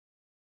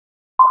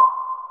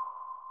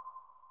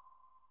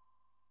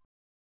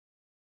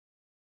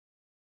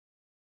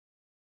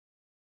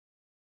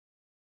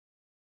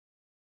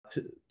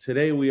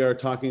Today we are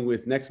talking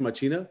with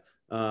Nexmachina.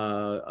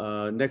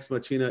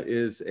 Nexmachina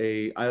is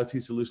a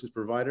IoT solutions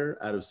provider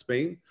out of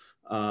Spain.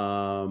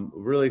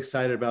 Really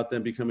excited about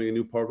them becoming a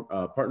new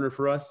partner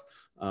for us.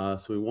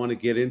 So we want to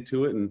get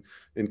into it and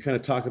kind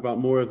of talk about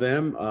more of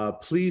them.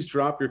 Please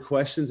drop your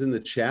questions in the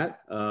chat.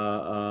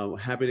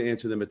 Happy to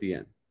answer them at the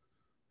end.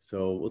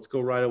 So let's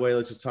go right away.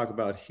 Let's just talk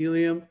about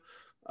Helium.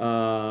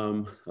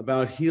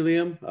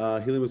 Helium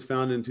was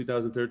founded in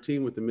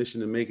 2013 with the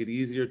mission to make it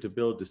easier to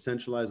build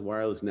decentralized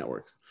wireless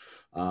networks.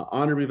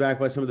 Honored to be backed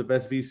by some of the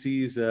best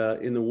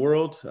VCs in the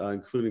world,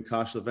 including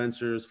Koshla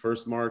Ventures,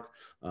 Firstmark,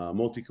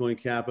 Multicoin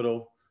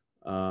Capital.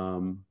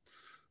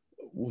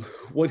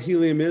 What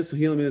Helium is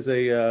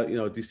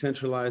a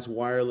decentralized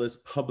wireless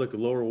public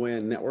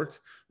LoRaWAN network.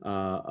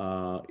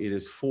 It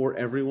is for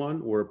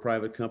everyone. We're a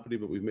private company,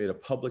 but we've made a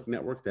public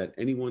network that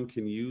anyone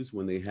can use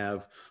when they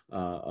have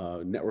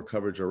network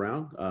coverage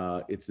around.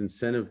 It's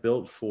incentive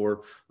built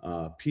for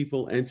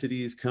people,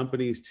 entities,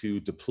 companies to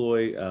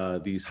deploy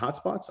these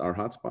hotspots, our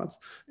hotspots,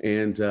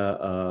 and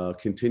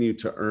continue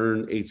to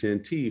earn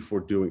HNT for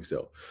doing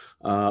so.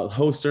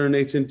 Host earn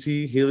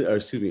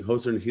HNT,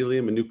 host earn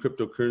Helium, a new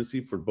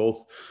cryptocurrency for both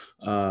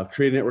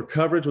create network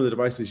coverage when the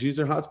devices use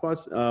their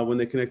hotspots when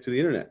they connect to the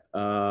internet.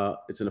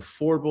 It's an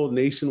affordable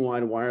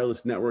nationwide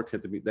wireless network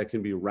that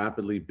can be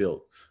rapidly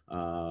built.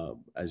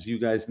 As you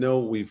guys know,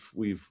 we've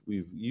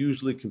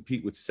usually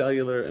compete with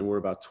cellular, and we're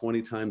about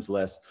 20 times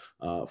less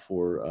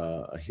for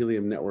a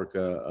Helium network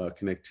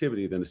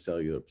connectivity than a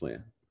cellular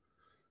plan.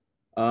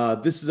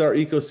 This is our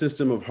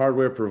ecosystem of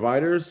hardware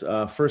providers.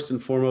 First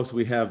and foremost,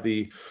 we have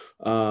the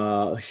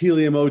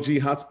Helium OG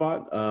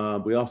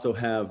hotspot. We also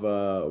have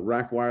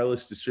Rack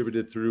Wireless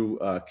distributed through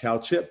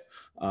CalChip.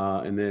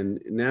 And then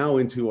now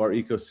into our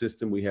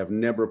ecosystem, we have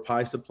Nebra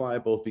Pi Supply,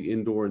 both the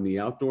indoor and the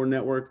outdoor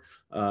network.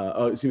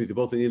 Both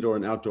the indoor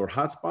and outdoor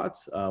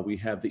hotspots. We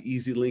have the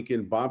EasyLink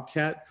in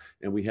Bobcat,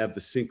 and we have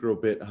the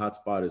SynchroBit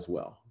hotspot as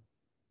well.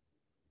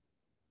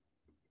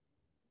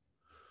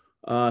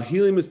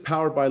 Helium is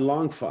powered by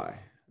LongFi.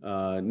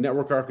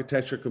 Network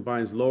architecture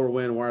combines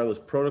LoRaWAN wireless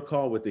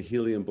protocol with the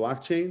Helium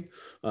blockchain.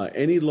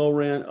 Any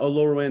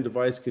LoRaWAN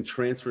device can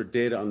transfer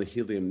data on the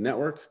Helium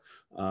network.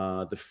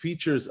 The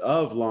features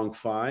of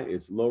LongFi,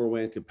 it's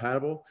LoRaWAN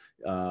compatible.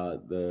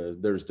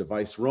 There's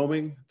device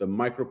roaming, the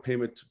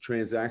micropayment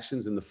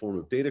transactions in the form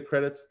of data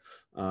credits,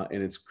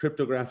 and it's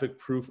cryptographic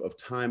proof of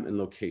time and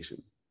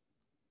location.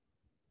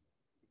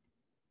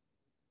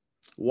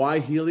 Why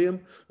Helium?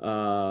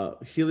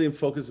 Helium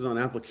focuses on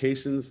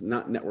applications,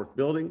 not network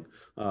building.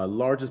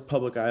 Largest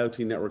public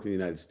IoT network in the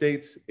United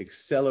States.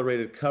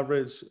 Accelerated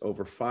coverage,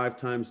 over 5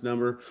 times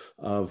number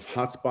of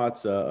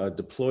hotspots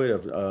deployed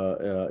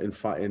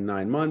in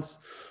 9 months.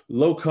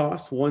 Low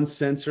cost, one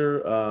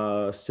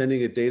sensor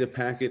sending a data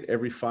packet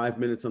every 5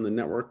 minutes on the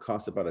network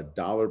costs about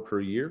 $1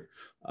 per year.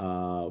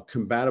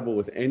 Compatible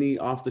with any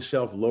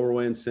off-the-shelf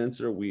LoRaWAN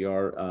sensor. We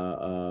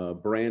are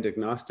brand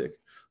agnostic.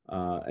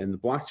 And the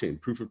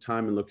blockchain, proof of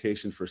time and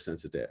location for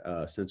sensor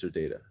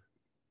data.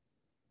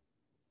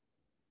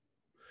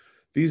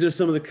 These are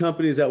some of the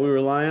companies that we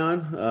rely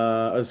on.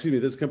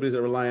 These companies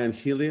that rely on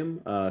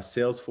Helium: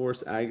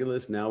 Salesforce,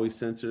 Agilus, Nowi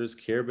Sensors,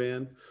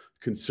 Careband,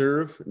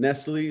 Conserve,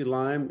 Nestle,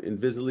 Lime,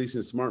 Invisilation,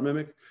 and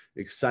SmartMimic.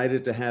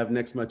 Excited to have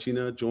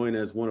Nexmachina join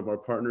as one of our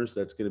partners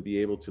that's going to be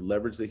able to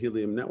leverage the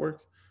Helium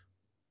network.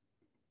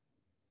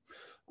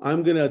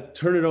 I'm going to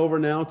turn it over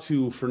now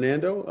to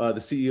Fernando,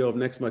 the CEO of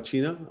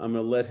Nexmachina. I'm going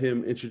to let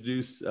him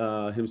introduce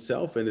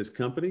himself and his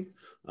company.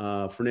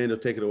 Fernando,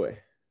 take it away.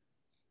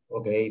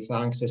 Okay,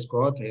 thanks,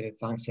 Scott.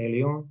 Thanks,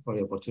 Helium, for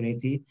the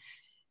opportunity.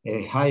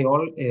 Hi,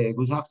 all.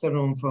 Good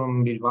afternoon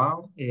from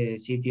Bilbao,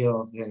 city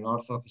of the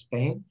north of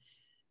Spain.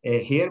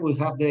 Here we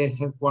have the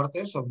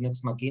headquarters of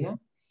Nexmachina.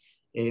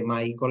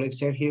 My colleague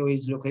Sergio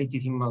is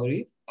located in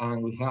Madrid,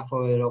 and we have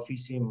other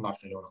office in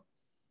Barcelona.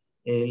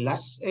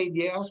 Last 8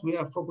 years, we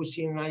are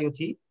focusing on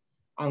IoT,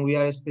 and we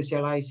are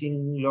specialized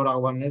in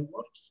LoRaWAN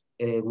networks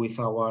with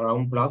our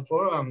own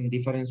platform and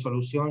different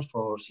solutions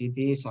for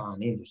cities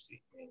and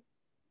industry.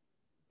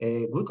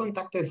 We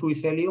contacted with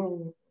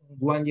Helium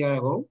 1 year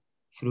ago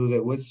through the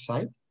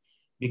website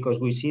because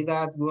we see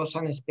that it was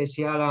a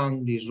special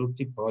and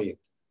disruptive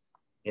project.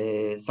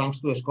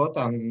 Thanks to Scott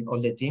and all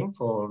the team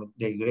for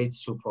their great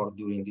support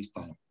during this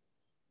time.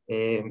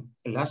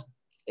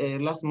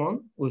 Last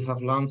month, we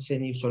have launched a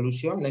new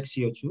solution,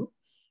 NexCO2,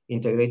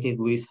 integrated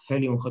with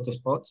Helium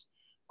hotspots,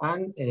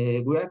 and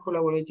we are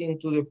collaborating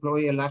to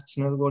deploy a large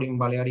network in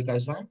Balearic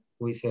Island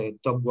with a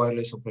top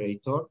wireless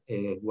operator,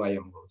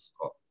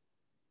 YMGO.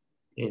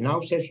 Now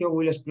Sergio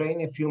will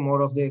explain a few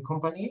more of the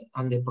company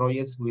and the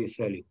projects with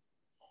Helium.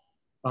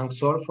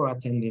 Thanks all for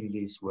attending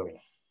this webinar.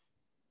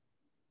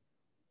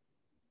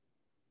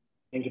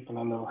 Thank you,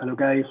 Fernando. Hello,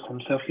 guys. I'm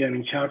Sergio. I'm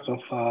in charge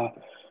of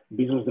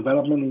business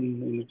development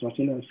in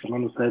Nexmachina. As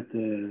Fernando said,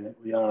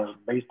 we are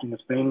based in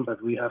Spain, but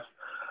we have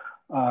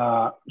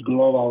a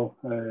global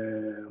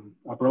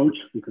approach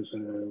because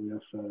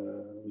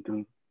we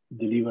can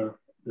deliver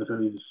the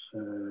service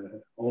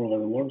all over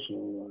the world. So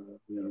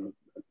we are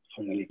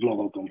finally a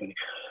global company.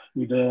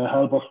 with the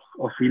help of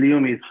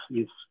Helium,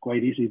 it's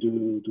quite easy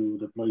to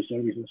deploy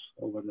services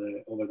over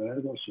the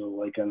network.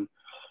 So I can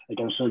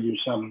show you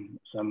some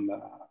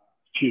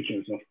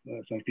features of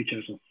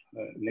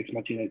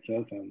Nexmachina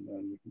itself,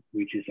 and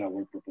which is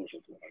our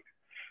proposal to work.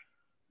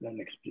 The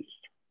next, please.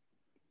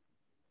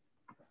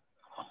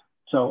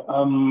 So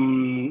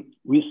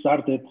we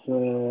started,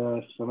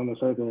 as Fernando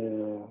said,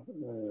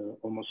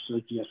 almost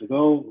 8 years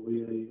ago.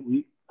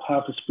 We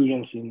have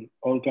experience in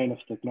all kinds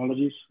of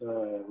technologies.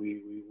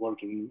 We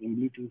work in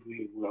Bluetooth,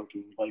 we work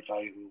in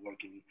Wi-Fi, we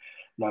work in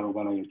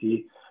narrowband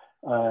IoT,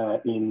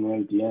 in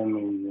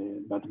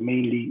LTM, but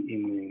mainly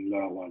in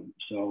LoRaWAN.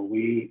 So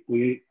we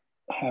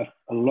have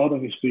a lot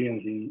of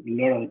experience in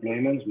LoRa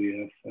deployments. We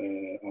have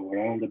our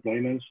own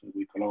deployments.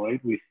 We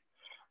collaborate with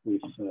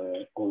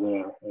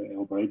other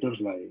operators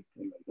like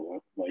the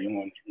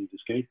one in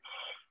this case,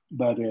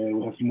 but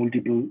we have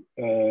multiple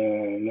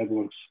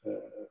networks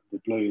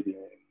deployed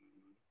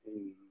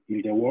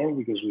in the world,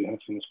 because we have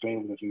in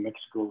Spain, we have in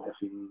Mexico, we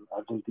have in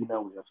Argentina,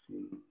 we have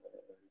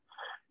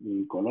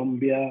in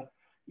Colombia,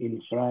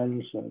 in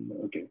France, and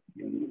okay,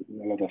 a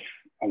lot of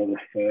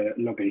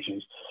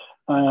locations.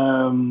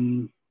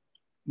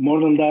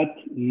 More than that,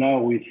 now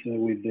with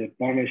the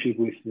partnership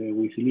with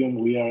Helium,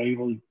 we are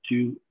able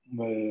to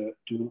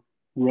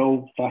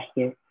grow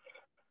faster,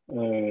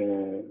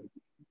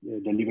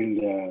 delivering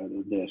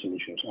the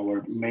solutions.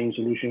 Our main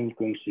solution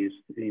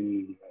consists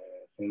in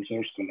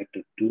sensors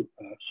connected to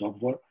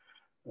software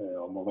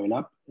or mobile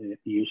app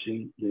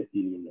using the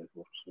Helium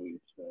network. So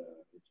it's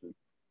a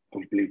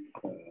complete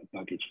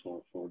package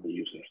for the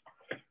users.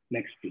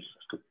 Next, please.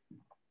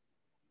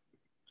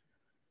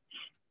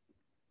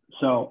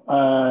 So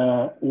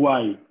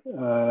why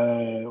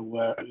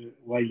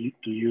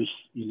to use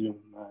Helium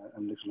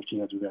and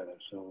Nexmachina together?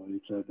 So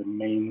it's the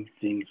main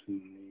things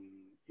in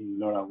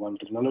LoRaWAN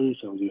technology.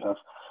 So you have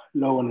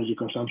low energy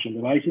consumption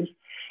devices.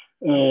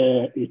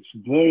 It's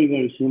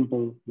very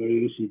simple,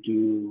 very easy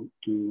to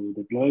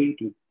deploy,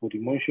 to put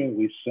in motion.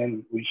 We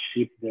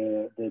ship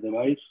the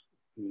device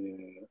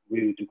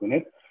ready to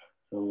connect.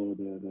 So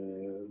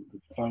the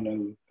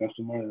final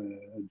customer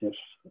just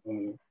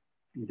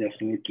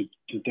need to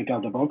take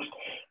out the box,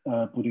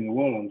 put in the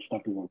wall, and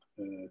start to work,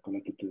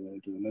 connected to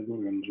the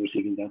network and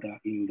receiving data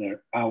in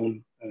their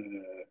own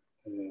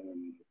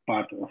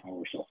part of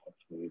our software.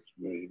 So it's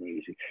very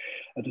easy.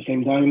 At the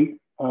same time,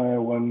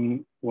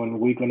 when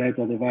we connect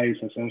a device,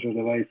 a sensor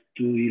device,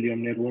 to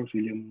Helium networks,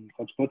 Helium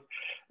hotspot,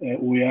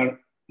 we are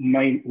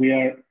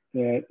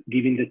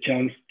giving the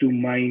chance to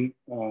mine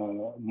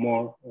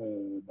more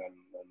than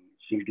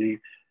simply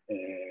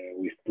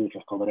with proof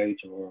of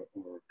coverage or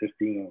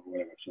testing or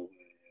whatever. So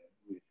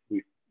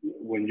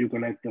when you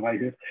connect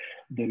devices,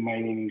 the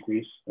mining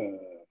increase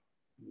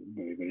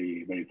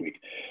very quick.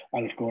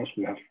 And of course,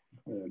 we have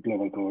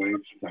global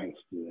coverage thanks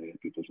to the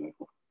people's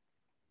network.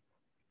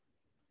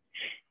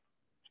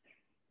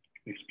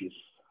 Next, please.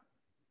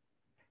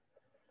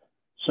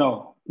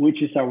 So,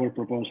 which is our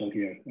proposal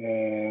here?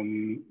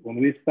 When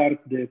we start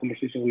the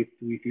conversation with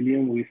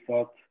Helium, we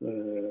thought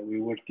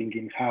we were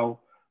thinking how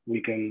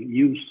we can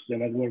use the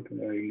network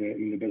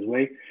in the best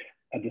way.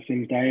 At the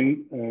same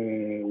time,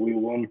 we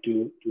want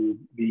to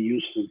be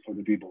useful for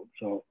the people.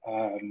 So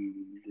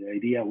the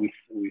idea with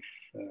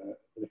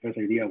the first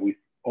idea with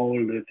all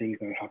the things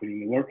that are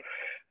happening in the world,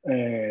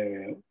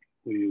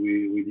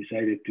 we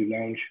decided to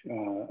launch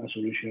a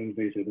solution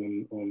based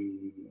on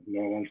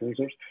LoRaWAN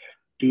sensors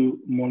to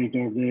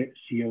monitor the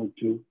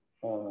CO2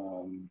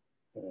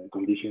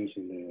 conditions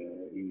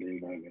in the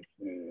environment.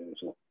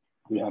 So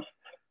we have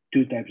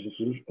two types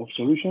of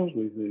solutions.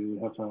 We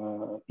have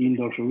an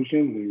indoor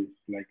solution with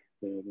like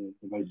the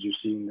device you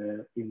see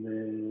in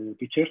the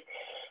pictures,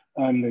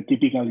 and the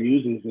typical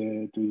use is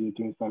to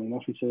install in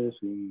offices,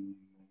 in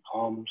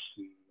homes,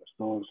 in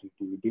stores,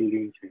 in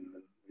buildings, in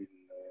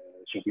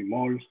shopping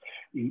malls.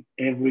 In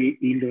every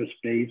indoor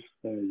space,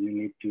 you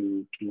need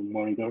to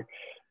monitor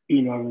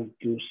in order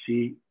to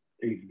see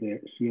if the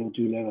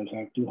CO2 levels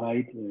are too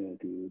high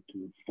to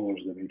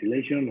force the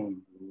ventilation or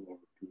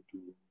to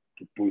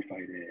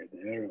purify the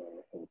air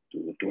or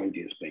to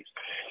empty the space.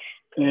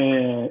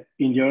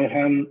 In the other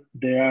hand,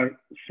 there are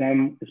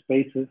some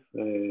spaces,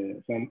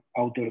 some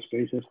outdoor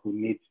spaces who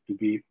need to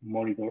be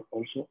monitored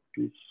also.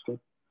 Please, Scott.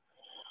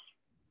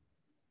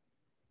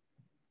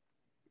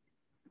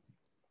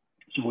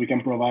 So we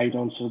can provide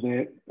also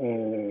the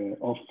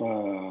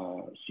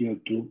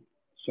CO2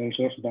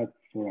 sensors, but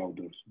for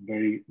outdoors.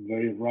 Very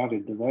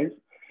rugged device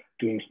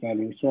to install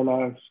in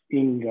cellars,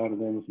 in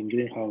gardens, in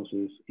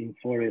greenhouses, in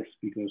forests,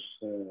 because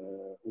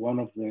one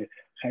of the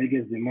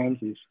highest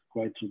demands is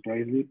quite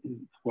surprisingly,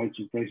 but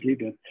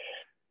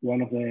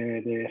one of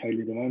the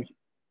highly demands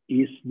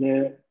is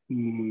the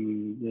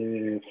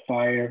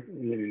fire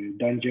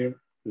danger,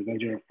 the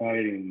danger of fire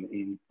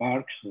in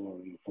parks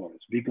or in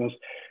forests. Because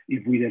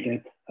if we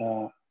detect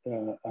a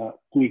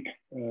quick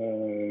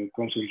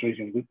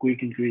concentration, a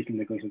quick increase in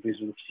the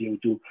concentration of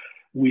CO2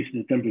 with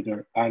the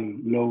temperature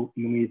and low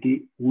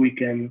humidity, we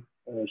can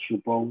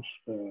suppose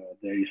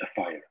there is a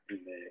fire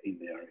in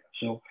the area.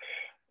 So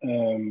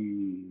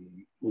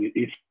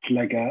it's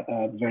like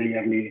a very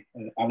early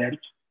alert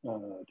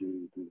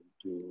to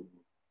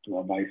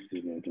advise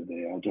to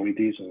the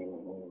authorities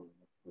or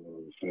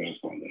first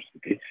responders.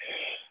 Okay.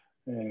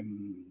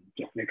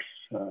 Yeah, next.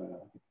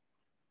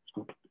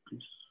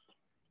 Please.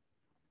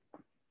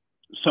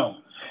 So,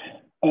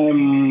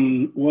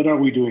 what are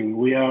we doing?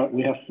 We have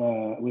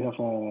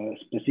a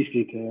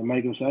specific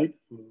microsite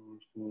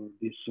for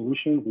this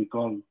solution. We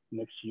call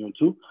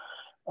NextCO2.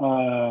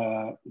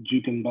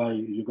 You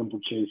can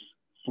purchase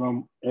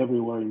from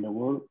everywhere in the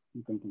world.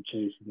 You can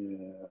purchase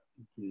the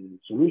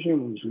solution,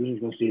 and the solution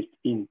consists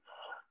in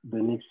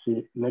the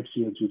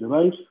NextCO2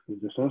 device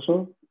with the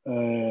sensor,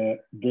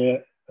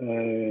 the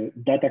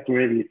data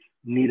credit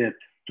needed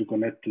to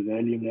connect to the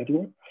Helium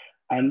network,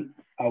 and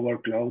our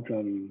cloud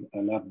and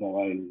app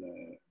mobile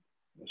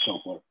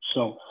software.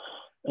 So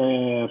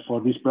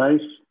for this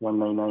price,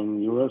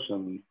 199 euros,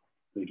 and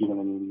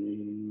equivalent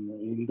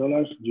in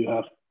dollars, you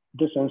have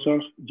the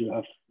sensors, you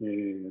have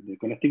the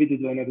connectivity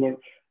to the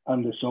network,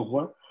 and the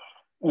software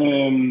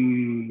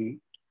during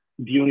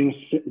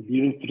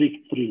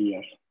 3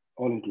 years,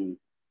 all included.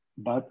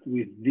 But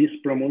with this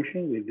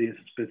promotion, with this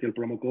special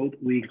promo code,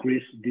 we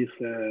increase this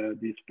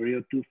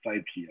period to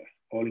 5 years,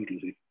 all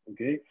inclusive.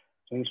 Okay,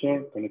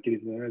 sensor, connectivity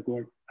to the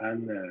network,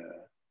 and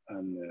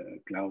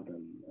cloud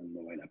and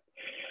mobile app.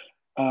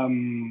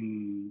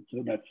 So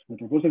that's the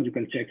proposal. You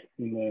can check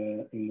in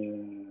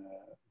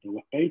the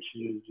web page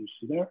you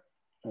see there,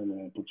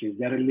 and purchase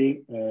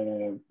directly.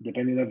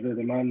 Depending on the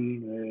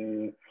demand,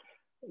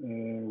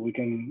 we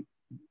can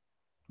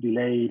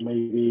delay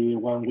maybe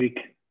 1 week,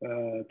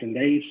 10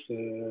 days.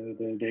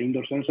 The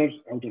indoor sensors,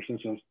 outdoor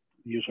sensors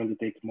usually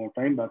take more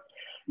time, but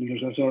indoor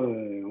sensor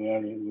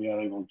we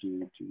are able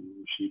to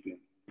ship in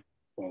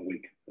 1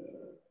 week,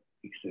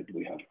 except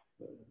we have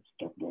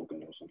stock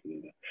broken or something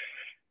like that.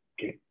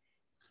 Okay.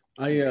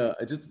 I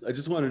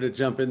just wanted to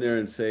jump in there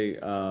and say,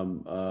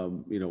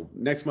 you know,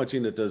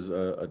 Nexmachina does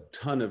a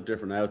ton of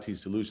different IoT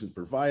solutions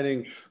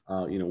providing,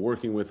 you know,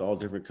 working with all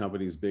different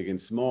companies, big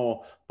and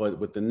small, but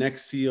with the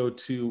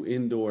NextCO2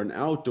 indoor and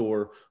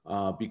outdoor,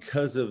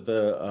 because of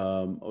the,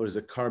 what is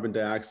it, carbon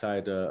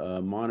dioxide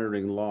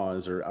monitoring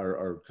laws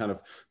or kind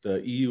of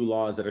the EU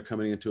laws that are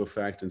coming into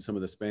effect and some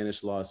of the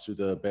Spanish laws through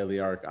the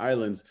Balearic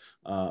Islands,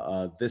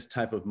 this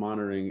type of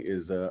monitoring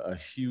is a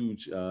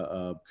huge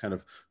kind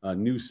of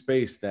new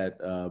space that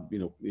you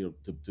know,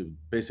 to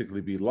basically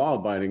be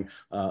law-abiding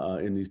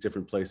in these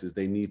different places,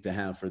 they need to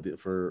have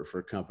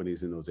for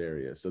companies in those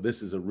areas. So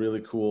this is a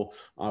really cool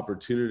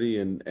opportunity,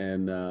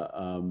 and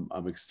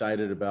I'm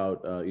excited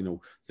about you know,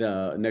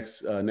 the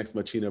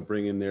Nexmachina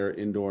bringing their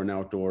indoor and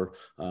outdoor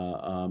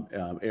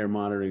air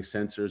monitoring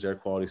sensors, air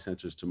quality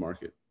sensors to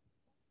market.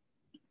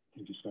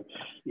 Thank you, Scott.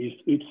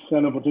 It's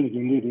an opportunity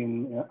indeed.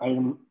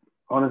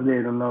 Honestly,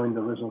 I don't know in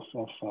the rest of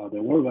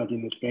the world, but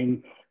in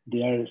Spain,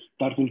 they are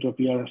starting to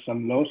appear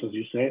some laws, as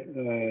you said,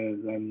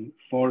 and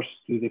force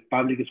to the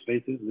public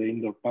spaces, the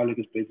indoor public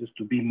spaces,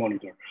 to be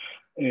monitored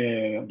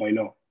by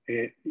law.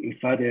 In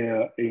fact,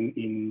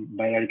 in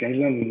Balearic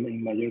Island,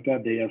 in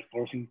Mallorca, they are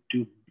forcing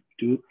to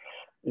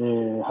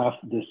have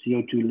the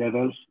CO2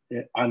 levels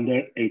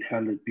under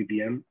 800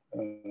 ppm.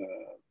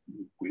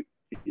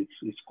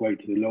 It's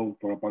quite low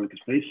for a public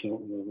space,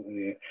 so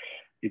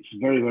it's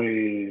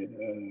very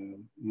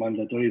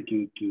mandatory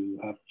to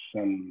have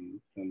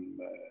some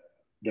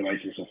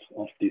devices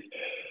of this.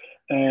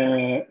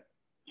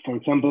 For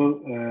example,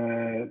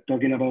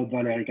 talking about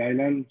Balearic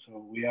Island,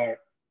 so we have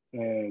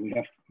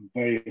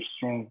very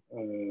strong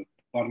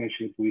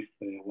partnership with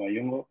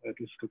Wayongo,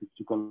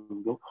 to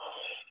Colombo.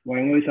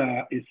 Wayongo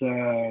is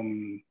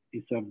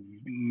a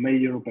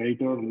major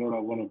operator,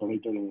 not one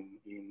operator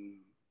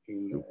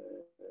in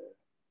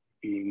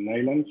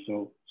Ireland.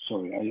 So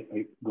sorry,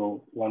 I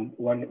go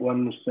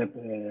one step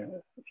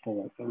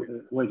forward.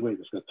 Wait,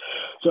 Scott.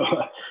 So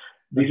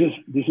this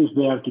is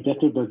the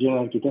architecture, the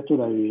general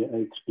architecture I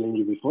explained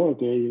you before.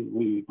 Okay,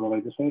 we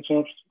provide the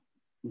sensors.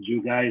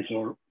 You guys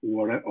or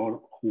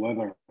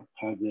whoever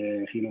has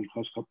the Helium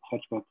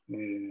hotspot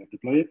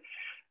deployed,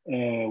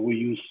 we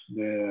use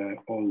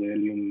all the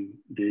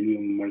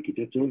Helium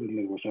architecture, the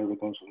network server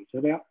console,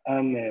 etc.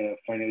 And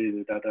finally,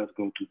 the data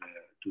go to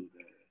the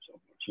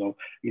software. So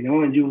in the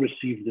moment you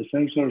receive the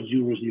sensors,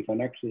 you receive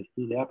an access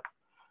to the app,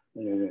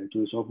 to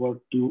the software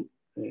to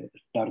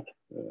start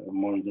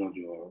monitor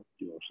your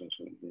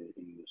sensor in the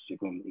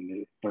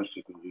first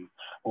second you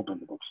open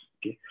the box.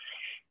 Okay,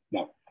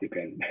 now you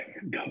can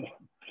go.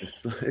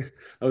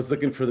 I was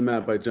looking for the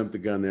map. I jumped the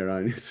gun there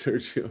on you,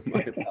 Sergio.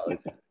 My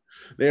apologies.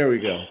 There we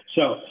go.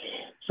 So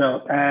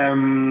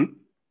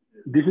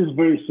this is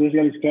very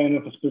special. It's kind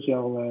of a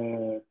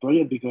special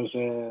project because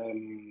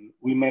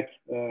we met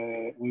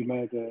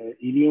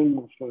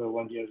Helium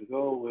 1 year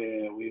ago.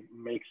 We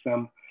make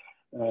some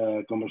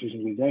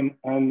conversations with them,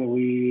 and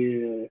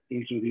we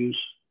introduced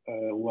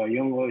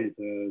Wayongo. Is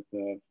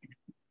a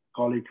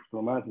colleague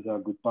from us. Is a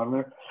good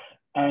partner.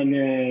 And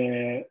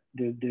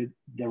the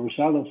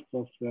result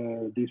of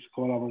this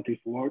collaborative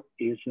work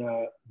is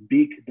a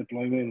big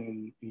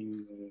deployment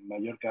in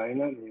Mallorca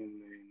Island,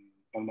 in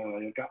Palma de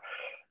Mallorca,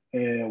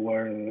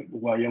 where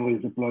Wyoming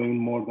is deploying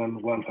more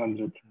than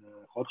 100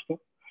 hotspots.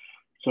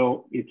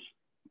 So it's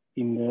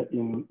in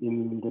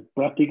the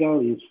practical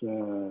is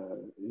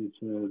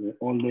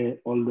all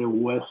the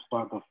west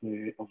part of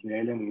the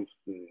island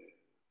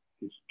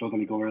is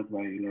totally covered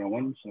by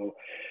LoRaWAN. So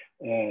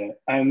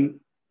and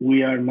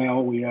we are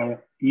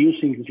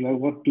using this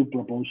network to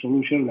propose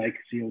solutions like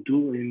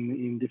CO2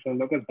 in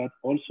different locales, but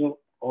also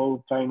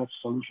all kind of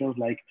solutions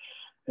like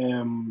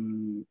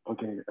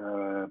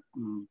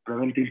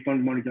preventive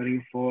point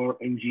monitoring for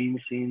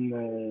engines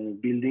in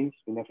buildings,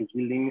 in office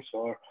buildings,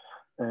 or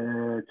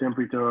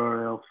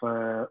temperature of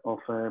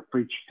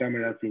fridge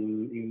cameras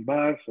in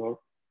bars, or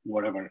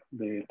whatever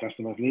the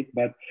customers need.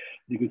 But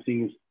the good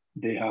thing is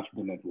they have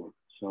the network.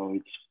 So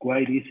it's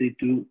quite easy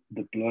to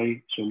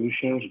deploy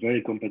solutions,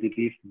 very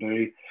competitive,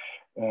 very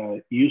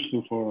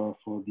useful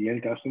for the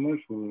end customers,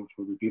 for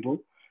the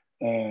people.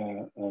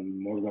 And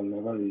more than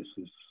ever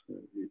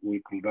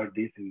we convert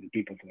this in the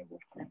people's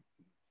network.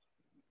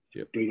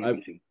 Yep.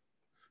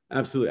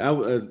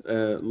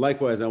 Absolutely.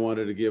 Likewise, I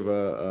wanted to give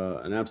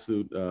an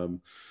absolute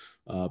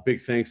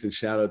big thanks and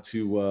shout out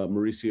to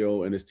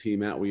Mauricio and his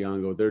team at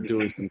Wiongo. They're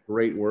doing some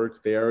great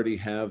work. They already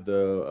have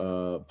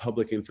the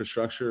public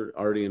infrastructure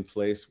already in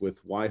place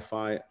with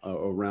Wi-Fi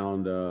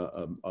around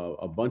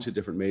a bunch of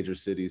different major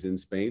cities in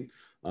Spain.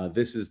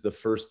 This is the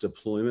first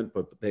deployment,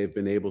 but they've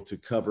been able to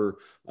cover,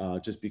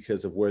 just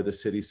because of where the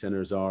city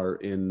centers are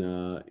in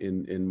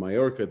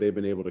Mallorca, they've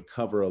been able to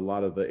cover a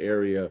lot of the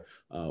area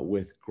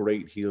with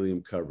great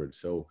Helium coverage.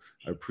 So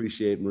I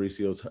appreciate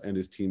Mauricio's and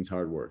his team's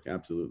hard work.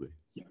 Absolutely.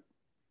 Yeah.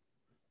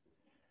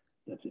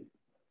 That's it.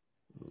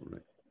 All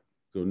right.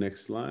 Go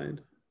next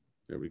slide.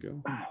 There we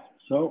go.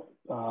 So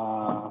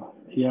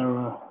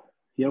here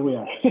we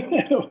are.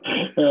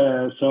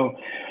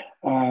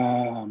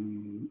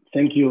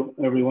 Thank you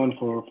everyone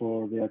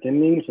for the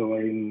attending. So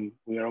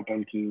we are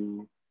open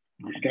to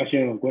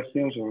discussion or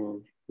questions or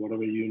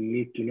whatever you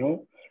need to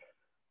know.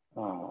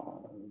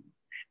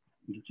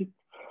 That's it.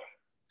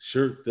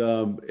 Sure.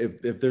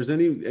 If there's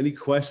any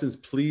questions,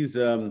 please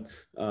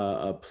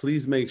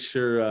please make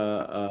sure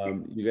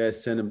you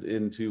guys send them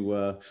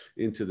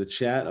into the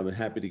chat. I'm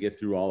happy to get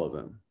through all of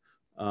them.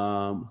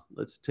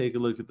 Let's take a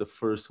look at the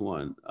first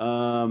one.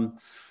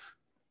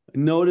 I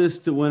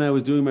noticed that when I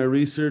was doing my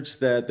research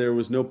that there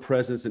was no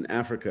presence in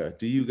Africa.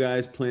 Do you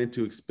guys plan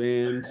to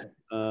expand,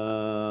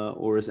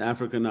 or is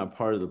Africa not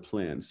part of the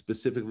plan?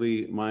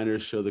 Specifically,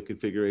 miners show the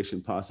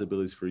configuration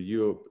possibilities for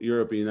Europe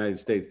and United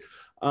States.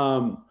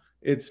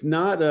 It's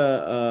not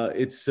not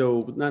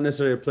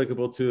necessarily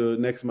applicable to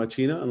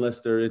Nexmachina unless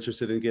they're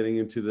interested in getting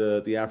into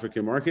the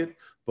African market.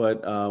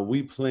 But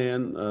we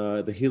plan,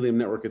 the Helium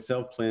network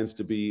itself plans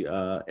to be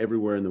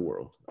everywhere in the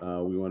world.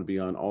 We want to be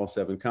on all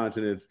 7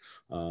 continents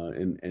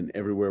and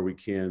everywhere we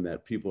can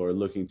that people are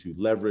looking to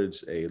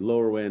leverage a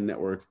LoRaWAN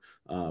network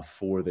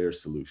for their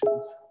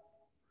solutions.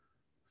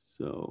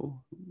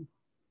 So,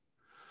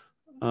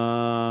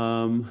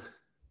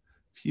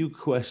 few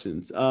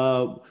questions.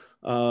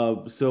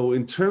 So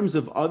in terms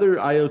of other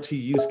IoT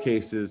use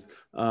cases,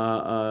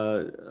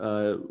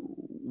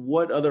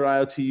 what other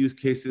IoT use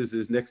cases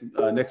is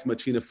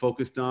Nexmachina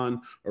focused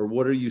on, or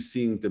what are you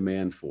seeing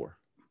demand for?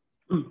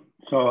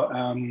 So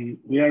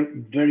we are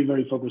very,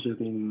 very focused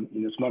in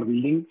a smart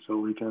building, so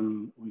we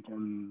can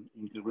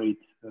integrate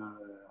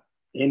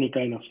any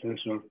kind of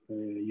sensor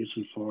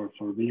useful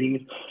for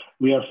buildings.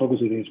 We are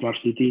focused in smart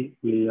city.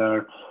 We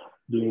are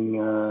doing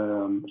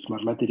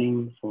smart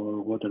lettering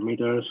for water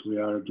meters. We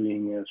are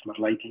doing smart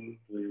lighting,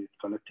 with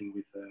connecting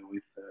with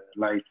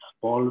lights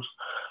poles.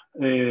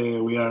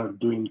 We are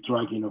doing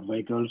tracking of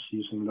vehicles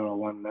using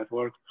LoRaWAN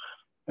network.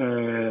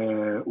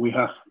 We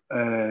have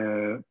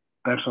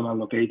personal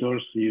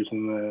locators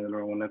using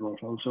LoRaWAN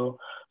networks also.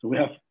 So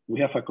we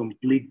have a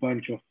complete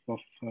bunch of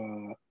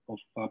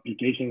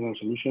applications and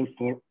solutions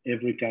for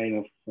every kind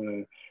of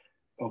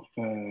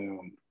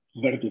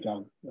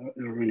vertical,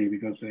 really,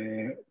 because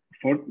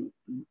for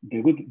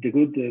the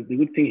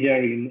good thing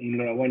here in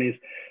LoRaWAN is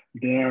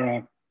there are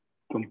a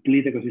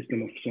complete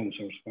ecosystem of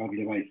sensors, of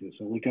devices.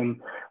 So we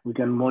can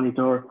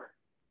monitor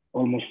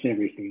almost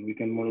everything. We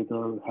can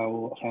monitor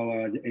how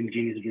an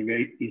engine is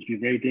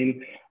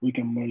vibrating. We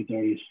can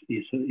monitor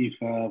if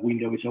a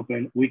window is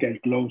open. We can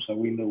close a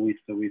window with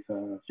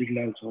a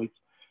signal. So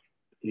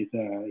it's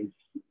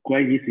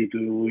quite easy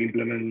to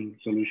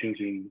implement solutions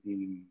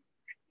in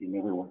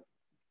everyone.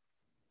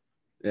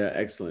 Yeah,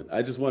 excellent.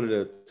 I just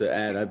wanted to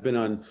add, I've been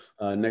on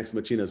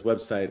Nexmachina's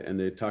website, and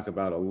they talk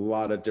about a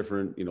lot of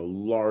different,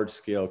 large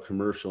scale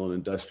commercial and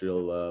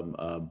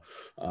industrial,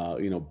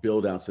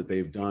 build outs that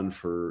they've done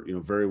for,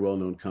 very well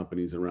known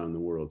companies around the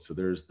world. So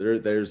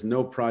there's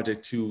no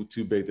project too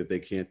big that they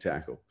can't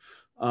tackle.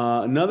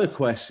 Another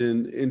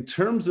question, in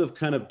terms of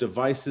kind of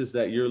devices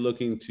that you're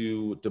looking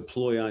to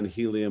deploy on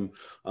Helium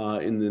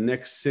in the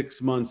next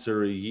 6 months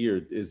or a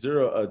year, is there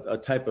a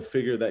type of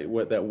figure that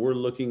we're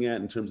looking at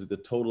in terms of the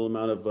total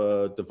amount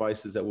of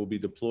devices that will be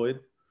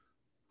deployed?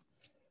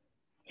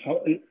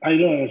 I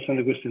don't understand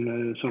the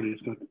question. Sorry,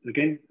 Scott.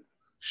 Again?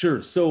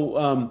 Sure.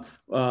 So,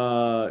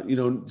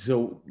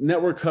 so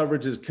network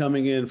coverage is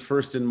coming in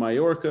first in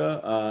Mallorca,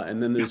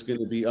 and then there's going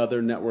to be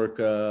other network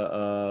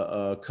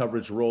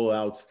coverage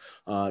rollouts,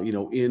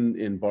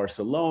 in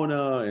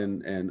Barcelona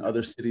and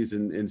other cities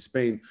in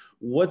Spain.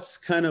 What's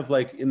kind of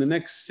like in the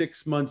next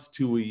 6 months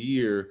to a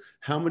year,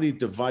 how many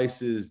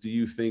devices do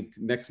you think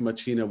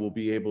Nexmachina will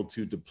be able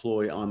to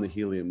deploy on the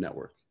Helium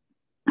network?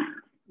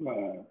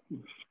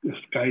 The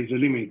sky is the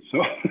limit.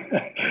 So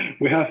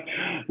we have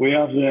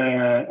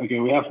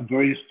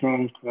very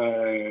strong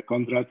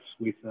contracts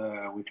with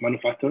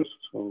manufacturers.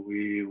 So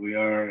we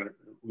are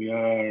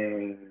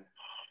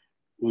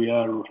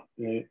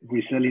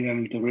reselling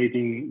and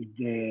integrating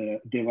the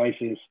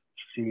devices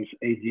since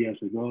 8 years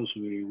ago. So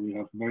we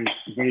have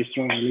very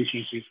strong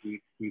relationships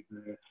with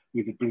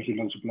the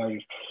principal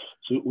suppliers.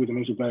 So with the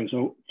main suppliers.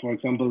 So for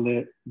example,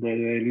 the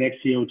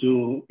next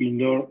CO2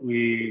 indoor,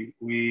 we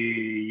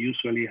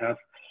usually have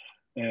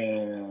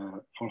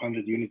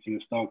 400 units in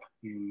stock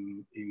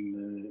in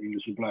the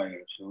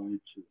supplier. So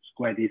it's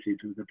quite easy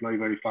to deploy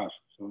very fast.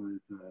 So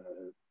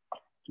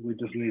we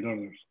just need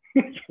orders.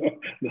 So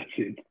that's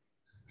it.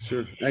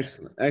 Sure.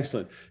 Excellent.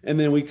 Excellent. And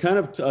then we kind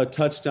of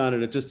touched on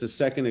it just a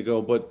second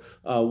ago, but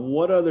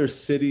what other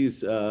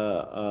cities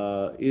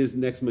is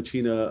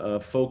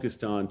Nexmachina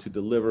focused on to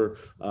deliver,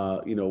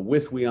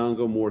 with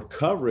Wiango more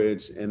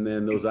coverage, and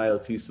then those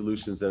IoT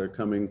solutions that are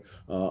coming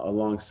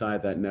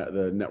alongside that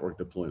the network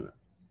deployment?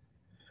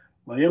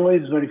 Wiango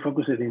is very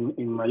focused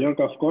in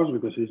Mallorca, of course,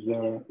 because it's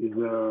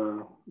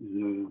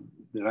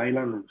the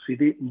island and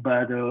city,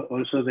 but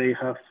also they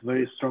have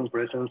very strong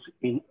presence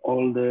in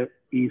all the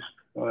east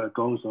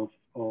coast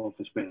of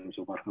Spain.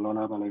 So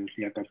Barcelona,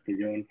 Valencia,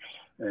 Castellón,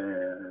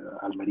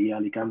 Almería,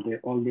 Alicante,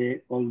 all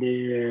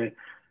the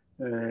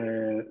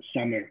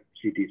summer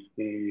cities.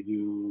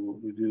 You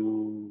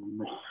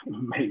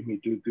made me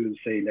to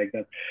say like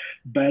that.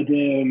 But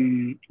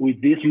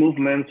with this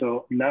movement,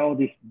 so now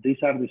these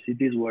are the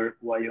cities where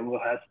Wiango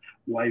has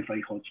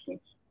Wi-Fi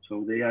hotspots.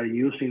 So they are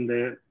using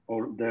their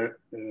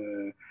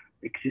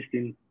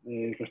existing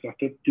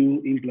infrastructure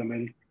to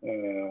implement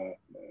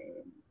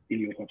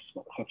Helium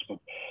hotspot.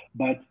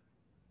 But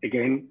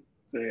again,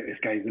 the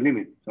sky is the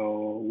limit. So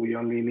we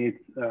only need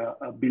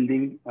a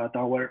building, a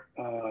tower,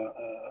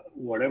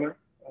 whatever,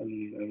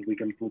 and we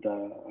can put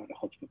a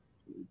hotspot.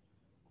 It's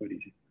quite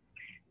easy.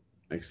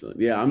 Excellent.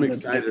 Yeah, I'm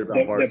excited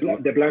about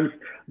Barcelona.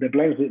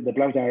 The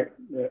plans are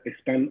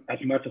expand as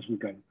much as we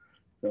can.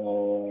 So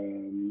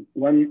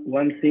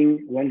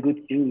one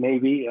good thing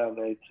maybe,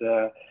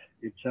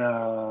 it's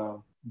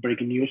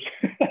breaking news.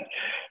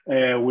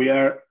 We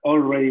are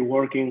already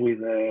working with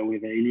the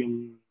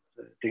Helium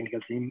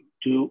technical team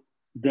to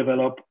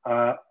develop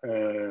a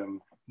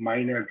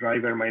minor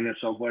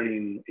software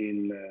in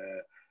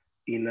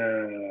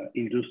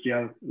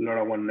industrial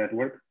LoRaWAN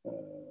network,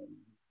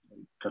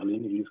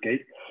 Carlin in this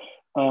case,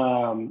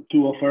 to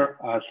offer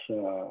as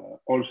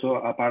also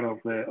a part of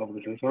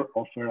the sensor,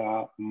 offer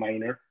a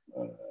minor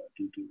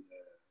to the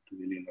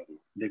Helium network.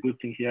 The good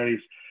thing here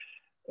is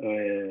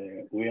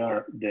we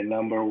are the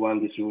 #1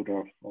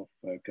 distributor of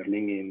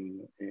Carlin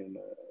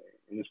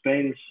in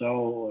Spain, so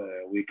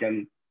we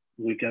can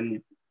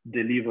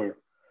deliver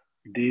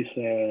this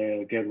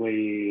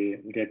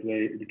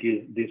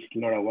this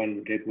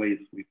LoRaWAN gateways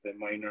with the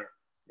miner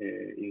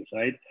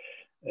inside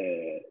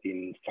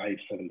in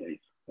 5-7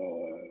 days. So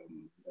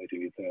I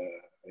think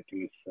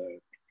it's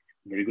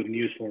very good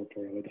news for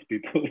a lot of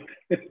people.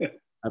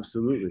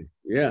 Absolutely.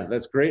 Yeah,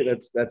 that's great.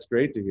 That's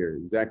great to hear.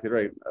 Exactly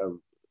right.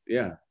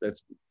 Yeah,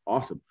 that's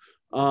awesome.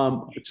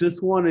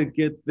 Just want to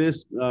get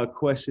this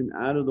question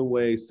out of the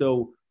way.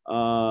 So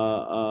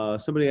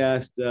somebody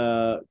asked,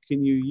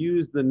 can you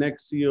use the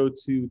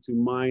NexCO2 to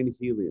mine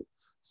helium?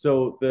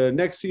 So the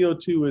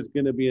NexCO2 is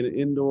going to be an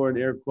indoor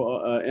and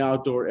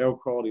outdoor air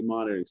quality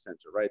monitoring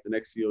sensor, right? The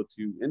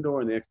NexCO2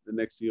 indoor and the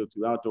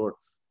NexCO2 outdoor.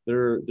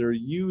 They're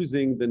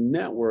using the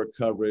network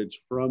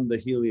coverage from the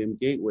Helium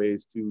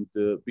gateways to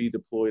be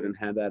deployed and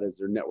have that as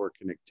their network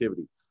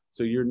connectivity.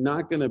 So you're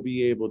not going to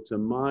be able to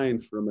mine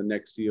from a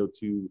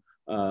NexCO2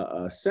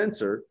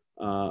 sensor,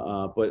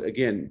 but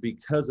again,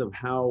 because of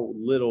how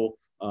little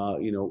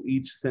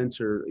each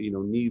sensor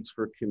needs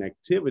for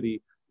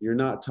connectivity, you're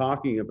not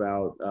talking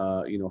about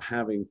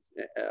having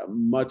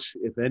much,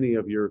 if any,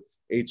 of your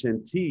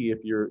HNT.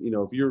 If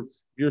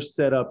you're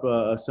set up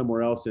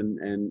somewhere else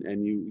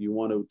and you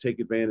want to take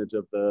advantage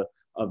of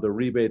the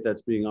rebate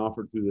that's being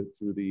offered through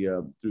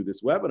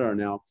this webinar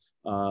now,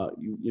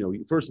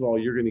 first of all,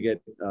 you're going to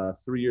get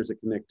 3 years of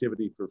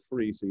connectivity for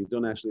free, so you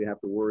don't actually have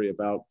to worry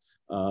about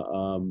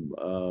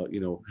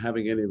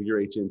having any of your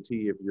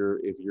HNT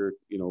if you're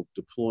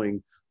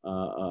deploying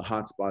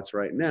hotspots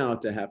right now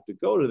to have to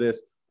go to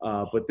this.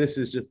 But this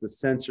is just the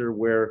sensor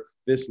where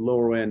this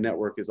LoRaWAN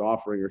network is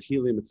offering, or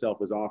Helium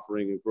itself is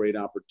offering, a great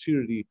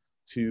opportunity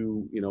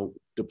to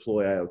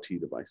deploy IoT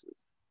devices.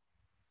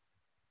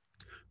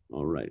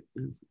 All right.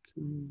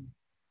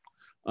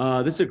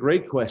 This is a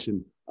great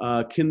question.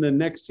 Can the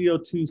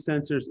NexCO2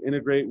 sensors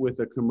integrate with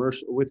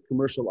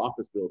commercial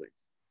office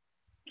buildings?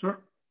 Sure.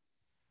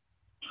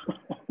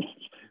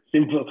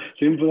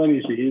 simple and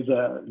easy. Is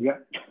yeah,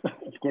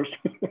 of course.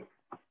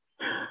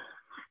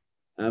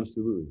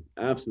 Absolutely,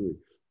 absolutely.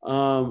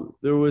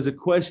 There was a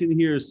question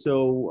here,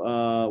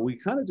 so we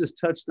kind of just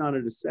touched on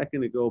it a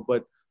second ago,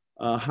 but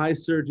hi,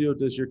 Sergio,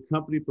 does your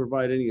company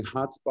provide any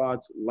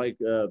hotspots like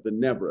the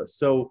Nebra?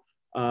 So,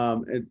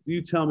 and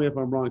you tell me if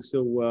I'm wrong.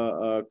 So,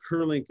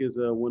 Curlink is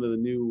one of the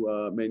new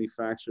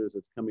manufacturers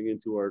that's coming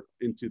into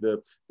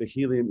the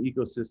Helium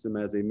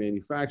ecosystem as a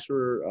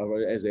manufacturer,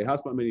 as a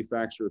hotspot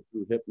manufacturer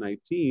through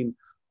HIP-19.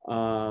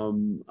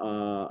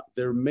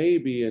 There may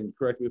be, and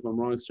correct me if I'm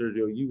wrong,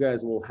 Sergio, you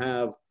guys will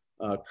have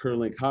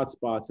Curlink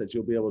hotspots that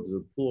you'll be able to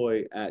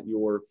deploy at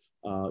your,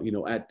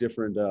 at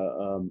different,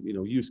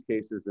 use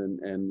cases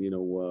and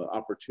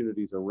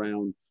opportunities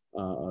around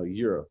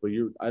Europe. But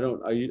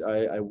are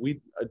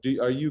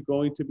you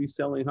going to be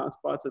selling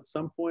hotspots at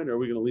some point, or are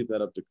we going to leave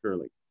that up to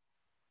Curlink?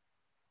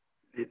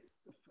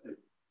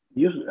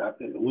 Yes,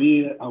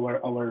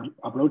 our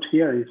approach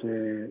here is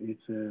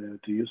to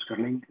use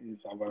Curlink.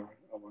 Is our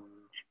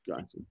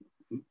Gotcha.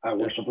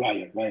 Our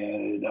supplier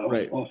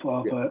right.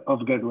 of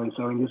gateway.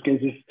 So in this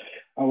case,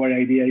 our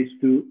idea is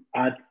to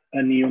add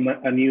a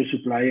new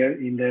supplier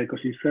in the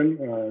ecosystem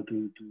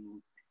to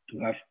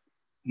have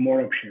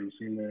more options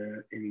in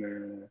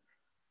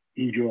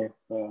your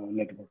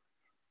network.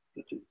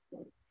 That's it.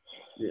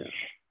 Yeah.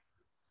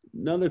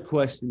 Another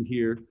question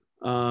here.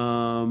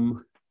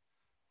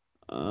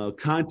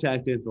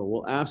 Contact info.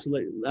 We'll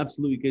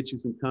absolutely get you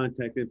some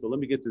contact info.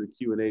 Let me get to the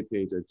Q&A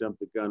page. I jumped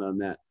the gun on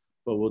that.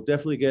 But we'll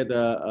definitely get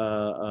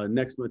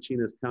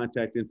Nexmachina's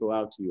contact info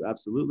out to you.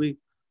 Absolutely.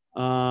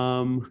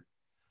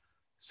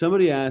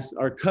 Somebody asked,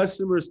 are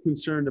customers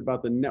concerned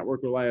about the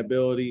network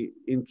reliability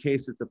in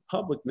case it's a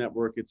public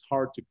network? It's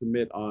hard to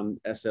commit on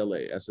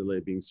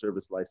SLA being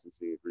service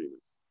licensing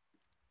agreements.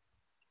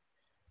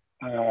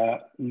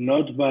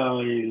 Not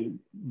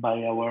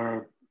by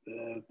our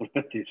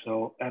perspective.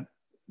 So,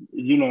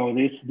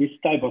 this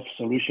type of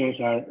solutions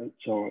are,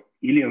 so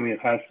Helium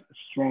has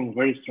a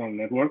very strong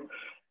network.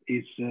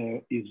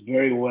 It's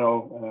very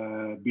well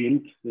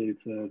built.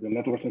 The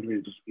network is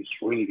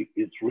really good.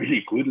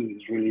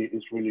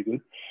 It's really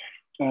good.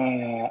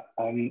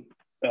 And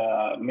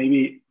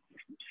maybe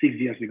 6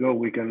 years ago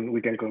we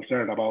can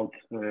concern about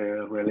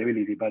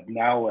reliability, but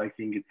now I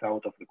think it's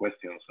out of the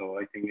question. So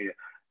I think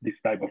this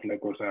type of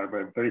networks are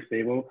very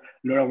stable.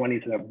 LoRaWAN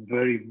is a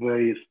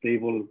very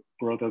stable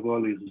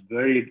protocol. It's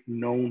very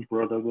known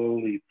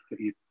protocol.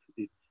 It's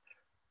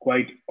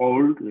quite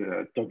old,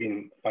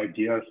 talking 5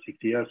 years, 6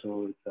 years.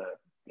 So it's,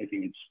 I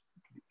think it's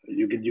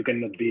you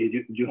cannot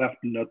be you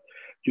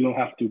don't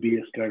have to be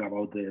scared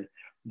about the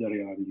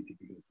reliability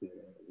because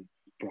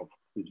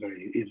it's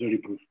very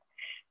proof.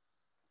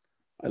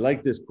 I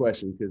like this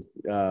question because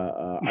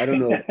I don't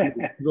know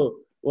if people,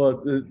 well,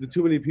 the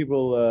too many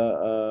people,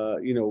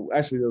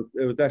 actually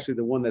it was actually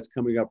the one that's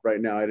coming up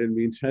right now. I didn't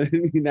mean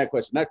that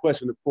question. That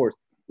question, of course,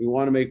 we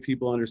want to make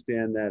people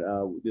understand that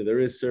there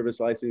is service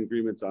licensing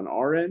agreements on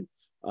our end.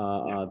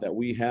 That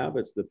we have.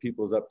 It's the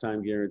People's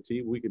Uptime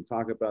Guarantee. We can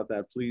talk about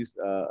that, please.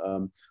 I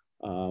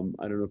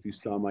don't know if you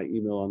saw my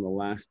email on the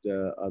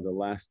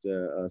last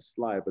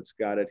slide, but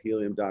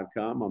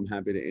scott@helium.com. I'm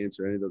happy to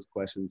answer any of those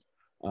questions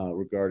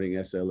regarding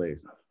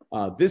SLAs.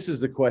 This is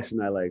the question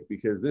I like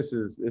because this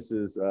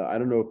is I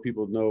don't know if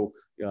people know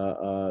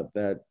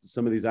that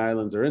some of these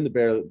islands are in the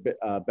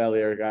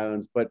Balearic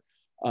Islands, but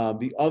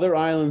the other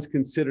islands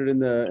considered in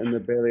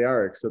the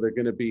Balearic, so they're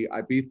going to be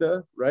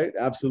Ibiza, right?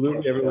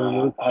 Absolutely, everyone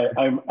knows.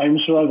 I'm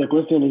sure the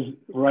question is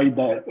right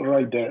there.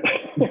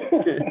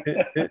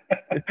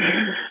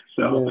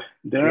 So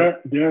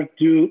there are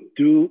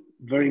two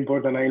very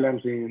important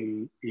islands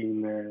in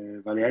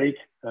Balearic.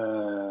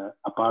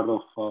 A part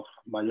of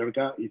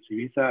Mallorca, it's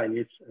Ibiza and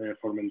it's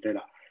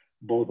Formentera,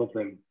 both of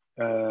them.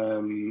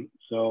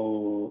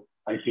 So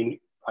I think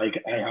I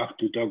have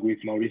to talk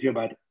with Mauricio,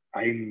 but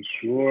I'm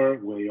sure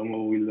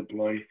Wayongo will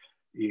deploy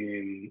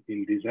in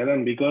this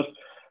island because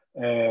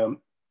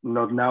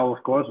not now,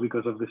 of course,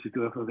 because of the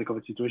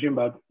COVID situation,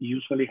 but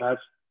usually has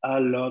a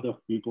lot of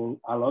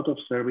people, a lot of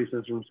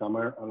services in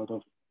summer, a lot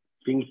of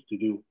things to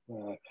do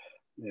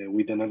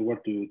with the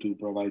network to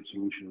provide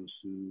solutions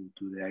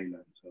to the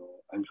island. So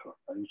I'm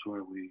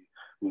sure we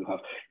will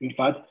have. In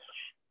fact,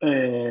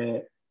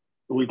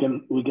 we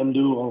can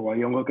do, or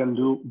Wayongo can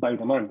do by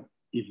demand.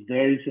 If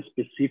there is a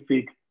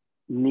specific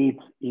need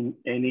in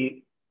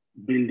any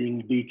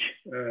building, beach,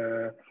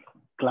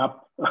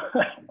 club,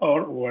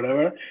 or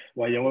whatever,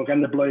 Wayongo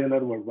can deploy a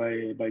network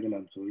by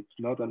demand. So it's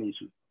not an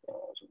issue.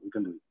 So we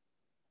can do it.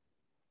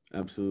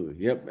 Absolutely.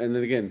 Yep. And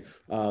then again,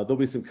 there'll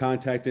be some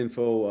contact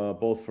info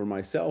both for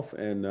myself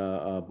and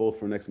both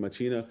for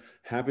Nexmachina.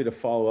 Happy to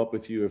follow up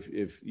with you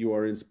if you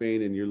are in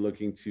Spain and you're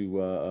looking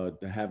to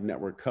have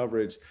network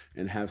coverage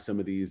and have some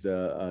of these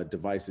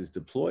devices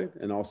deployed,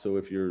 and also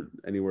if you're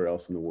anywhere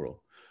else in the world.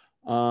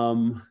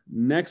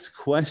 Next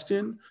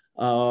question.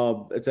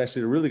 It's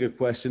actually a really good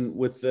question.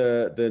 With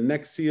the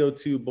next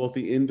CO2, both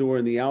the indoor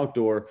and the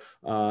outdoor,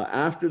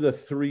 after the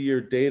 3-year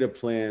data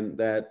plan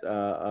that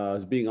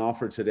is being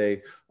offered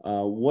today,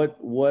 what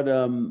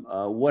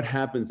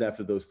happens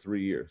after those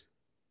 3 years?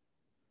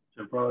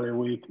 So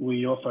probably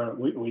we offer,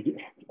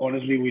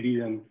 honestly, we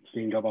didn't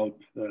think about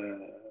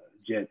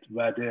yet,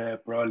 but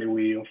probably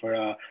we offer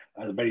a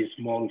very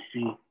small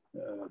fee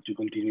to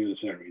continue the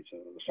service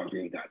or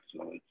something like that.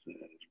 So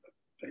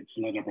it's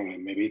not a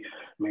problem. Maybe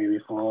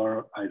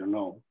for, I don't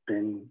know,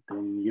 10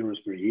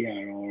 euros per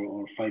year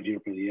or 5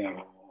 euros per year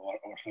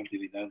or something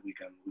like that, we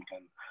can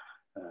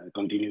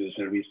continue the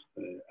service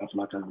as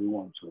much as we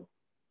want. So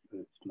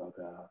it's not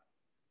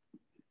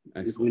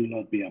it will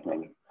not be a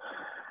problem.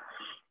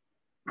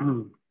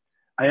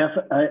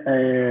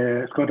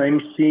 Scott,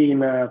 I'm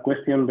seeing a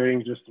question very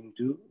interesting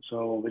too.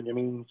 So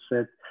Benjamin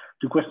said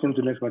 2 questions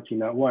to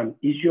Nexmachina. 1,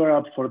 is your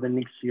app for the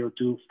Nix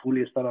CO2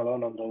 fully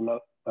standalone and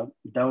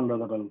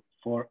downloadable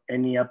for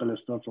any Apple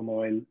Store for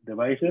mobile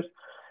devices?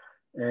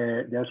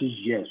 The answer is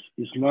yes.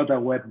 It's not a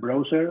web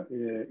browser.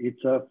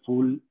 It's a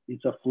fully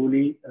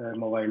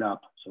mobile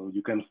app. So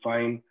you can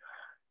find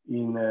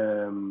in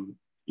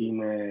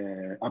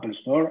Apple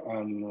Store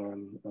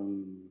and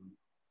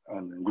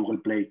Google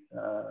Play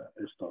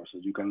Store. So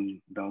you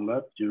can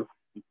download. You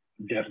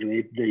just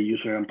need the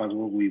user and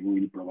password we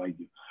will provide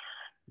you.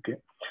 Okay.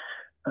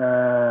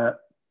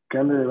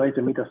 Can the device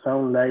emit a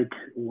sound like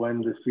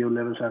when the CO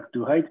levels are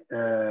too high?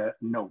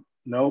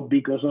 No,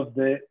 because of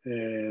the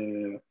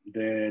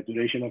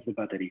duration of the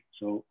battery.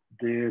 So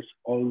there's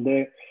all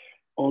the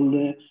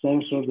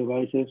sensor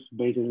devices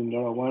based in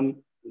LoRaWAN.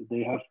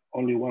 They have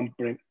only one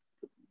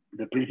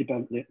the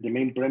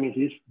main premise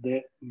is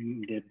the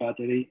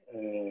battery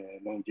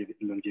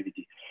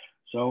longevity.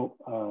 So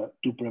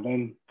to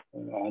prevent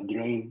a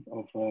drain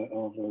of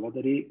the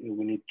battery,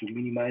 we need to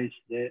minimize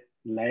the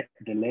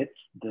LEDs,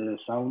 the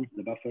sound,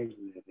 the buffers,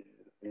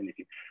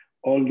 anything.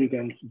 All you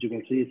can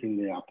see is in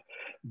the app.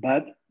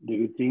 But the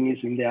good thing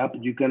is in the app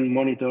you can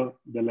monitor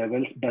the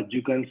levels, but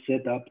you can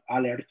set up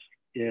alerts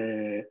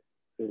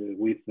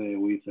with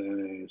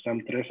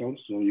some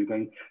thresholds. So you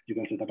can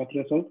set up a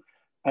threshold.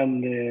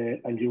 And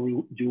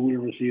you will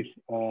receive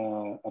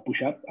a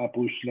push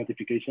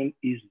notification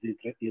is the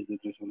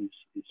threshold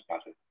is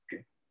passed.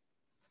 Okay.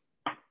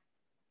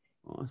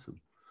 Awesome.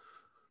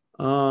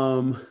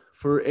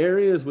 For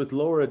areas with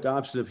lower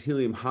adoption of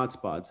Helium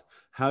hotspots,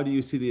 how do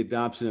you see the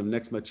adoption of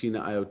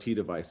Nexmachina IoT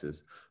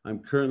devices? I'm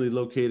currently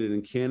located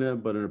in Canada,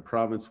 but in a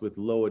province with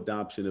low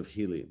adoption of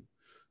Helium.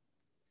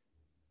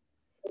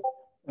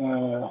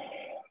 The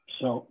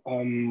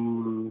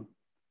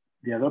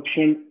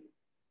adoption.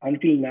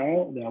 Until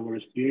now, our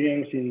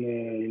experience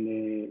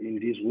in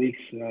these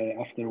weeks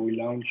after we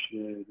launched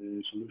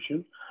the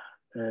solution,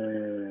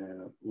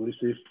 we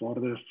received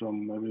orders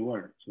from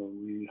everywhere. So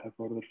we have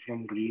orders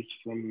from Greece,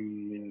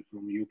 from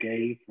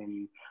UK,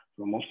 from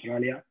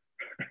Australia.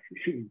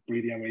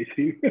 Pretty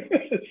amazing.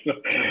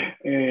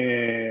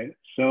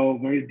 So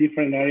very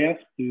different areas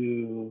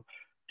to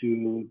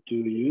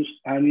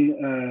use, and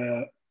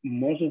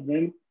most of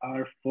them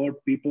are for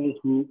people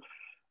who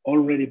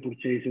already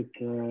purchased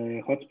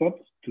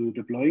hotspots to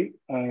deploy,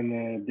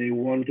 and they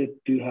wanted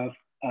to have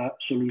a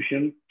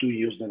solution to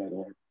use the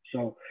network.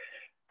 So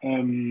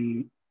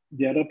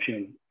the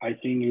adoption, I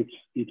think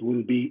it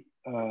will be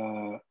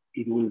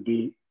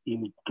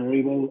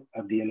incredible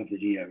at the end of the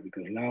year,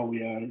 because now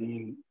we are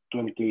in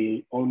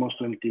almost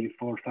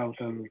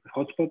 24,000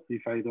 hotspots,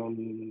 if I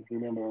don't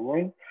remember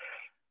wrong.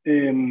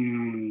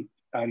 And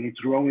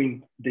it's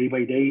growing day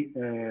by day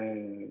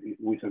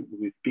with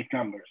big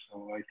numbers.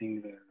 So I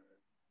think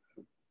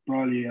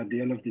probably at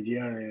the end of the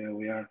year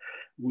we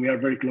are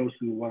very close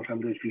to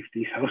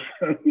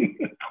 150,000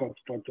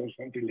 hotspots or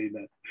something like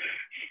that.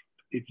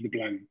 It's the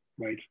plan,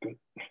 right, Scott?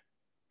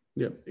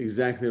 Yep,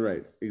 exactly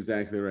right.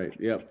 Exactly right.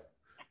 Yep.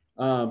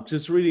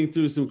 Just reading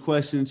through some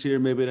questions here,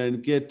 maybe I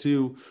didn't get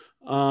to.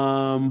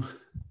 A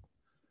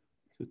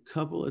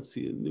couple. Let's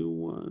see, a new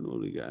one. What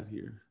do we got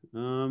here?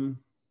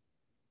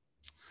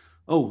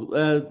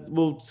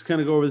 We'll just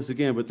kind of go over this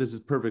again, but this is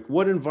perfect.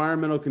 What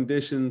environmental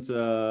conditions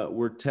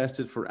were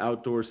tested for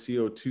outdoor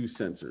CO2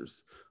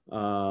 sensors?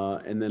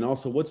 And then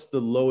also, what's the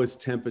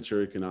lowest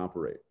temperature it can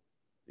operate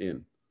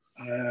in?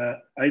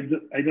 I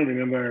don't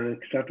remember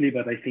exactly,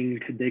 but I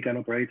think they can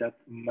operate at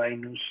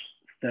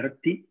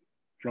 -30,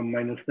 from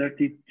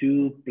 -30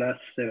 to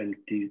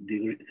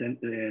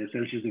 +70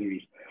 Celsius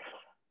degrees.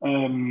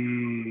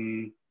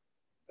 And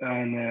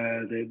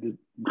the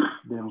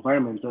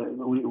environment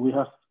we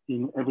have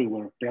in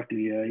everywhere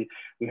practically.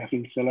 We have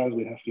in cellars,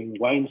 we have in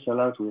wine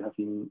cellars, we have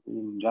in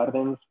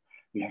gardens,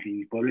 we have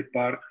in public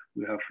parks,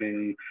 we have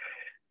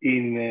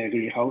in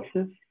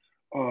greenhouses.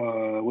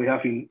 We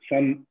have in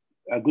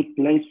a good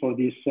place for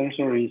this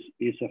sensor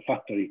is a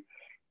factory.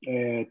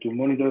 To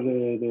monitor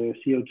the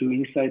CO2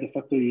 inside the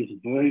factory is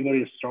very,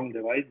 very strong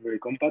device, very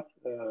compact,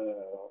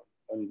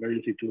 and very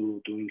easy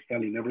to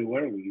install in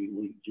everywhere.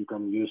 You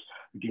can use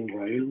green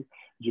rail,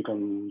 you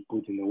can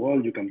put in the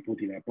wall, you can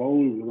put in a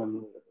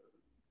pole,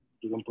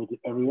 you can put it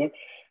everywhere.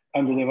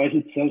 And the device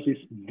itself is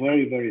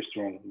very, very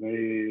strong,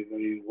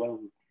 very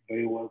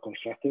well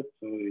constructed.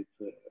 So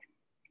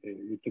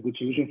it's a good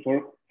solution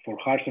for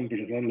harsh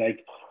temperatures,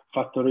 like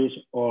factories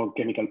or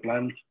chemical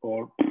plants,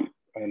 or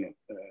I don't know.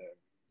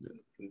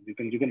 You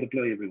can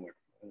deploy everywhere.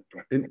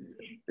 And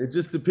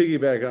just to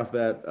piggyback off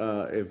that,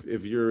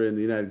 if you're in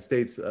the United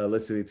States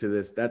listening to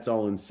this, that's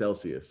all in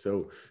Celsius.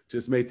 So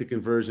just make the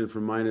conversion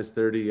from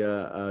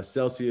 -30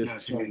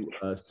 Celsius to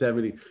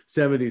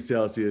 70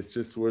 Celsius.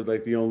 Just we're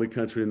like the only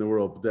country in the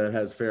world that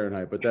has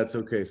Fahrenheit, but that's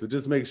okay. So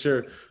just make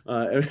sure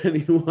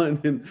anyone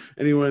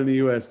in the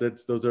US,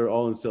 those are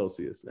all in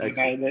Celsius. The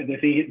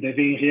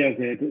thing here,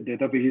 the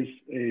topic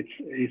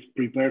is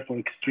prepared for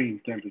extreme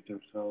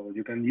temperatures. So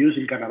you can use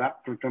in Canada,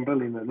 for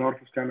example, in the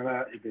north of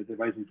Canada, if the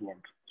device is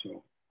warm.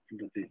 So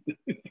that's it.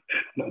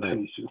 Not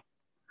an issue.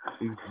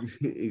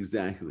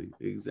 Exactly.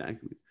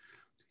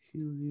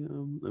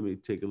 Helium. Let me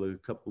take a look at a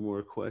couple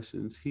more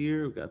questions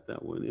here. We got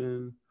that one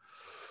in.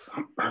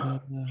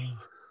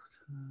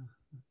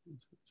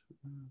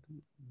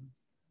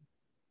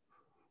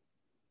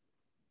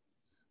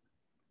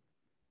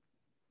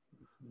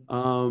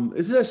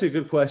 This is actually a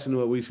good question.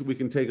 What we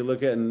can take a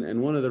look at,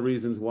 and one of the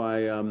reasons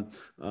why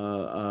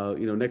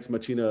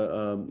Nexmachina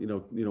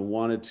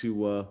wanted to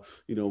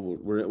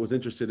was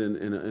interested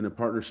in a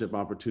partnership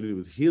opportunity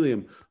with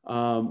Helium.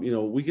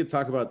 We could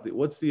talk about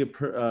what's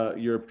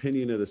your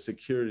opinion of the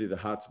security of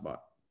the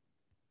hotspot.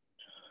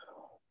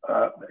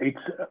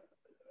 It's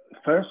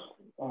first,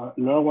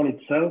 LoRaWAN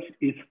itself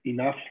is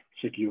enough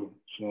secure.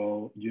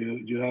 So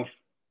you have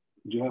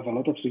a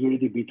lot of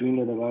security between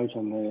the device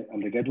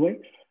and the gateway.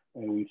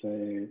 With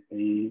a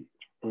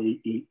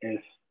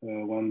AES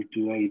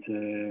 128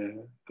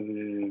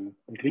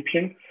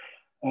 encryption,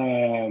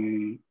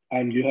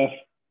 and you have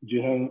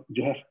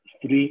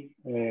three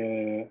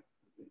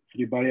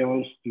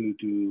variables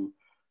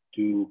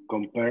to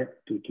compare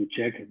to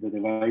check the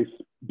device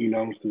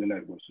belongs to the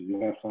network. So you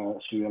have a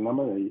serial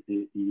number, a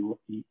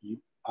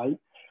EUI.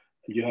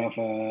 You have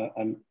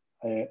an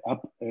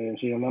app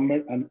serial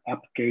number and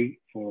app key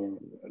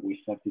with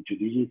 32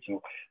 digits.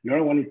 So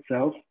LoRaWAN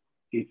itself,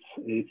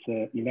 it's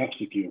enough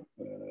secure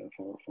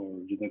for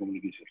data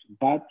communications,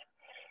 but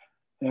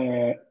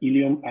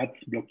Helium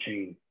adds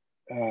blockchain,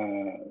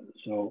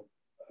 so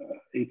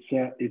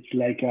it's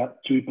like a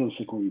triple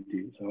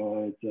security.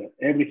 So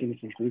everything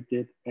is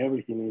encrypted,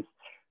 everything is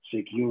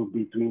secure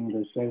between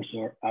the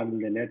sensor and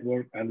the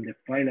network and the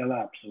final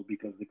app. So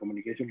because the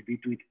communication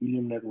between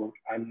Helium network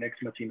and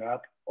Nexmachina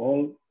app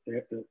always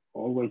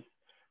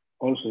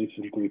also is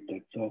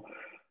encrypted. So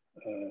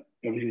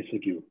everything is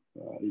secure.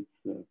 It's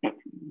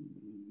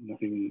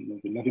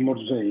nothing more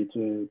to say. It's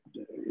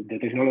the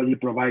technology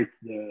provides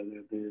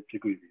the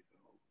security.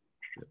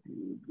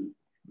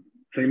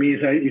 Say me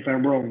if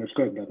I'm wrong,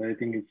 Scott, but I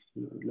think it's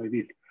like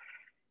this.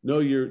 No,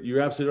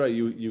 you're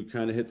absolutely right. You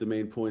kind of hit the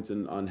main points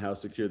on how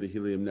secure the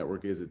Helium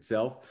network is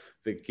itself.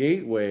 The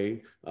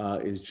gateway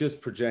is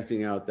just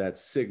projecting out that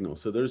signal.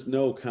 So there's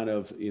no kind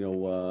of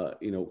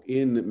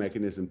in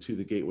mechanism to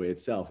the gateway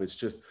itself. It's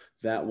just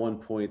that one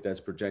point that's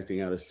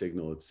projecting out a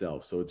signal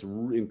itself. So it's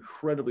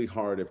incredibly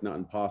hard, if not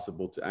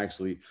impossible, to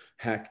actually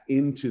hack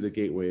into the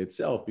gateway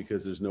itself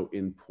because there's no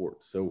in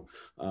port. So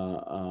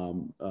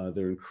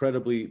they're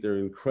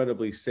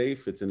incredibly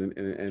safe. It's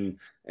one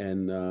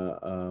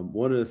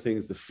of the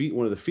things,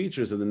 one of the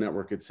features of the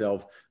network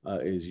itself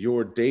is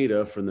your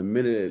data from the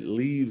minute it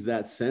leaves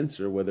that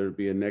sensor, whether it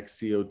be a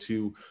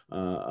NexCO2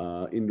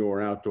 indoor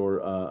outdoor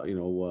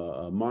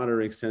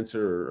monitoring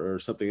sensor or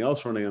something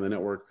else running on the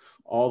network,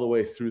 all the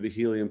way through the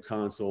Helium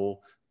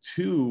console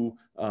to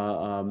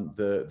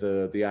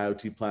the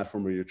IoT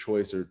platform of your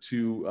choice, or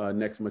to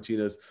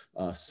Nexmachina's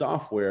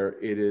software.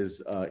 It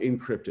is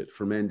encrypted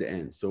from end to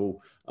end. So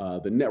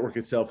the network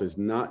itself is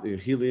not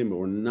Helium.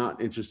 We're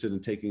not interested in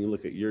taking a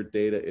look at your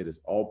data. It is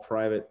all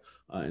private,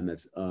 and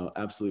that's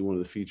absolutely one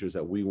of the features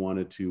that we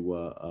wanted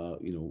to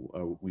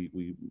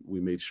we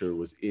made sure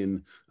was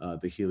in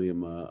the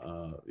Helium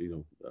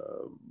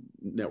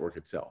network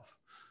itself.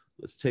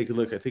 Let's take a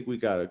look. I think we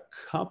got a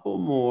couple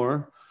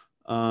more.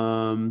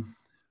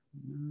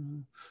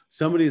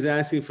 Somebody's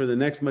asking for the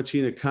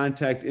Nexmachina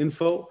contact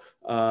info.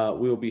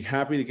 We will be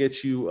happy to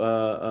get you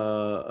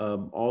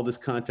all this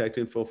contact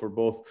info for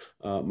both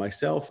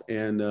myself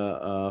and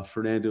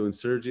Fernando and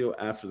Sergio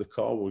after the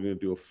call. We're going to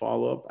do a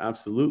follow-up.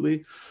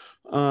 Absolutely.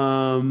 We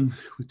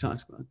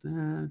talked about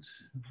that.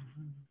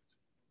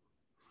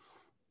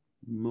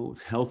 Remote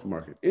health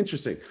market.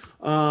 Interesting.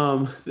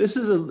 This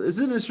is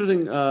an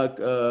interesting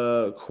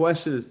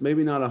question. It's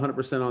maybe not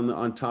 100%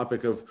 on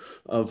topic of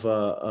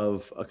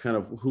kind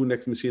of who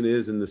Nexmachina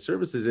is and the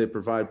services they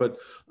provide, but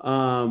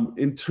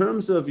in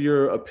terms of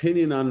your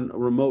opinion on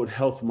remote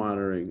health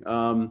monitoring,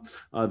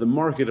 the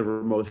market of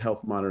remote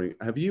health monitoring,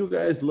 have you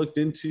guys looked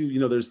into?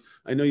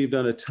 I know you've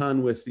done a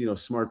ton with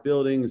smart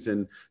buildings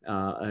and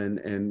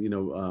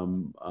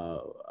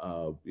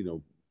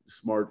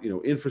smart,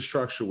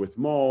 infrastructure with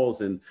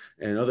malls and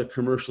other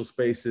commercial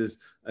spaces.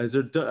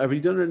 Have you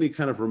done any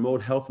kind of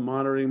remote health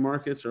monitoring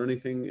markets or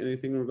anything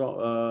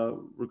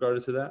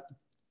regarded to that?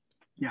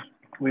 Yeah,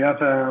 we have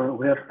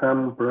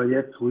some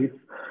projects with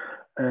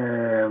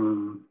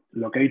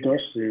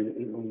locators,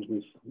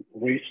 with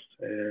wrist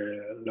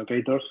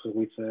locators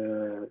with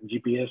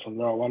GPS on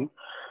LoRaWAN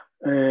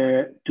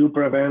to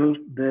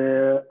prevent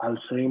the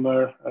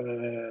Alzheimer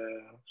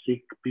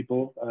sick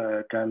people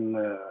can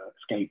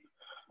escape.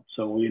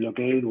 So we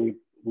locate,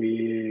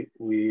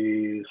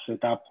 we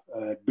set up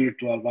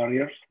virtual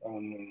barriers,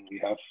 and we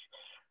have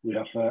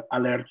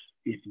alerts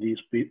if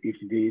this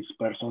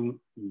person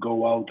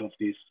go out of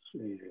these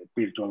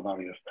virtual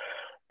barriers.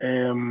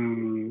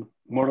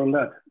 More than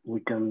that, we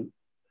can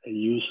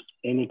use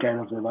any kind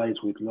of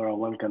device with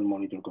LoRaWAN can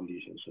monitor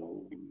conditions.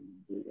 So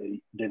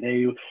the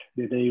day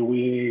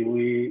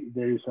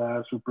there is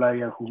a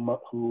supplier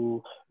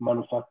who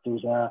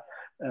manufactures a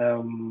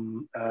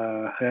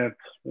heart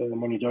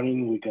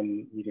monitoring, we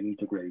can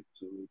integrate.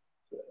 So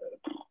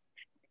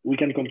we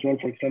can control,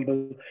 for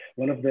example,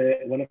 one of the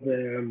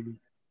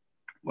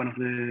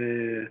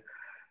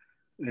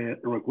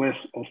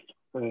requests of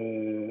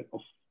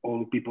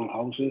all people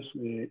houses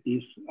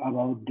is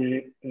about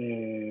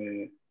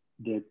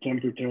the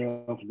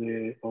temperature of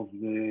the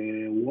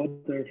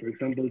water, for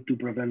example, to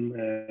prevent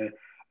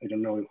I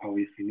don't know how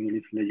it's in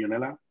English,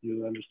 Legionella.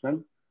 You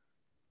understand?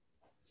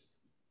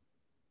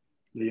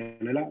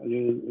 Legionella.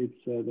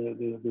 It's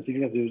the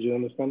sickness. You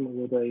understand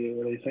what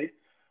I say?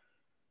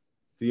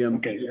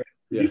 Okay.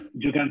 Yeah.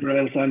 You can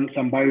prevent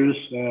some virus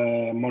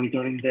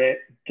monitoring the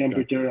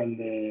temperature and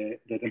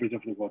the temperature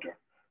of the water.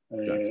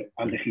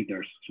 And the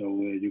heaters. So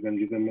you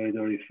can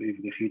monitor if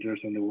the heaters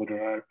and the water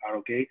are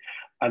okay,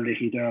 and the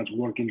heater is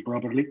working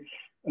properly,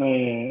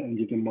 and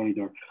you can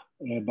monitor.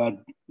 But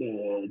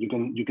you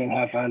can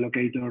have a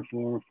locator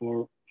for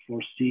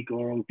sick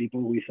or old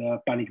people with a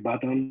panic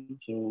button.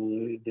 So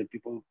the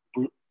people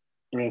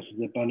press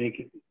the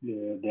panic,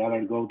 the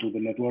alert go to the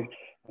network,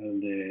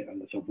 and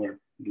the software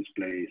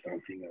displays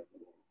something or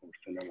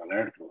send an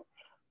alert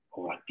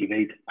or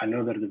activate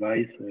another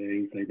device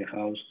inside the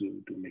house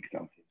to make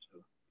something. So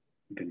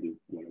you can do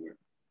whatever.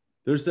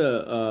 There's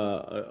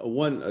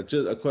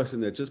a question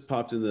that just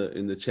popped in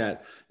the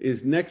chat.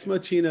 Is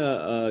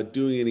Nexmachina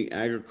doing any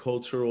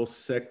agricultural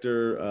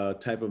sector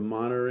type of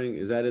monitoring?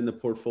 Is that in the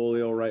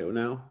portfolio right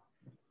now?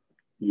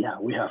 Yeah,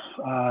 we have.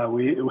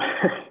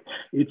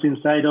 It's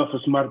inside of a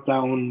smart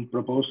town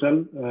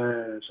proposal.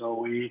 So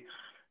we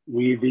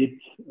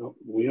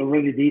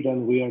already did,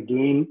 and we are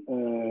doing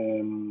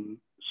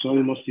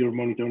soil moisture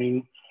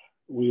monitoring.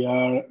 We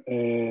are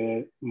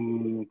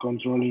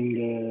controlling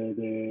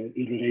the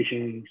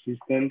irrigation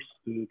systems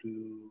to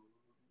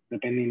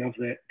depending of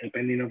the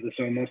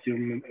soil moisture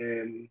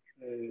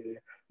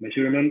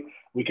measurement.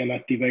 We can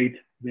activate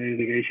the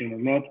irrigation or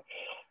not.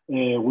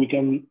 We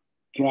can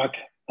track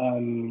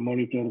and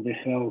monitor the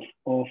health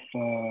of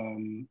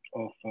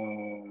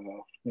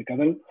the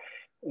cattle,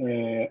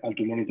 and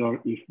to monitor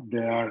if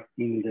they are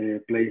in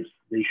the place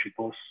they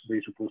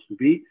supposed to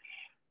be.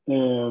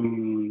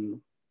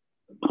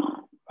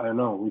 I don't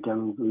know. We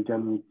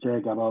can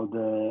check about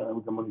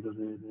we can monitor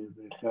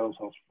the health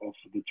of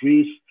the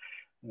trees.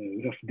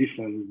 We have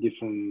different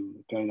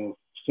kind of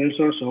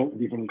sensors, so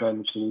different kind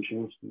of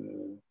solutions,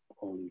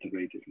 all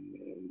integrated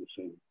in the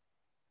same.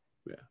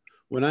 Yeah.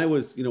 When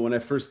I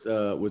first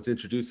was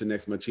introduced to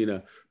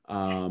Nexmachina,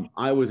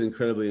 I was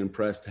incredibly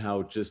impressed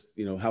how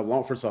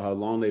how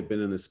long they've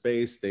been in the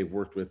space. They've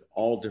worked with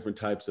all different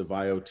types of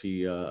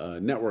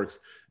IoT networks,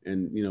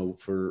 and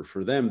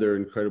for them, they're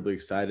incredibly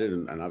excited,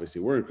 and obviously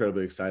we're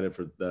incredibly excited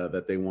for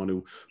that they want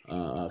to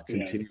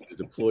continue to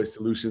deploy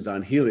solutions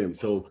on Helium.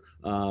 So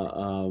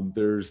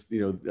there's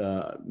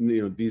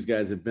these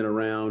guys have been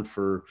around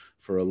for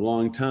a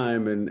long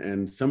time,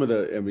 and some of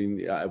the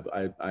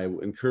I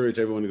encourage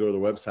everyone to go to the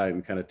website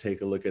and kind of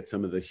take a look at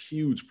some of the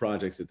huge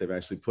projects that they've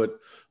actually put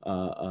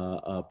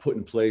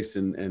in place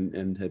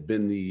and have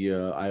been the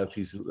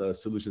IoT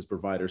solutions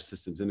provider,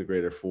 systems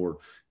integrator for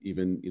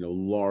even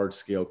large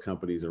scale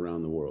companies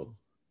around the world.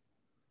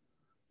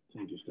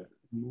 Let's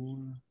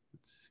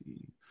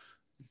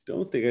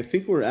see. I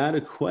think we're out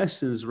of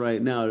questions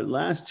right now.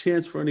 Last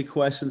chance for any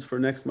questions for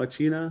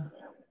Nexmachina.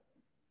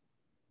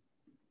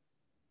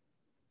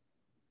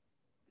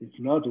 If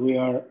not, we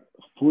are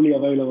fully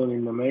available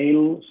in the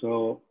mail,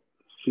 so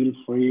feel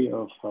free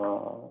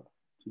to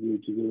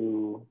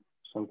do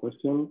some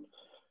questions,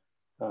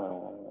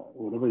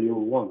 whatever you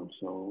want.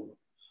 So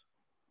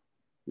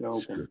we are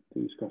open to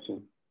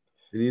discussion.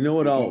 And you know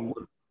what?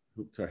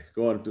 Sorry,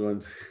 go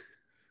on.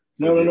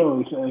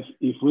 No.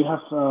 If we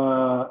have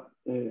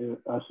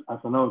as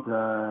a note,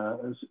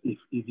 if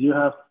you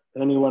have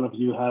any one of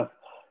you have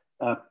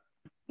a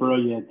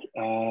project,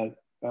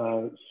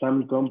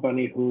 some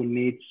company who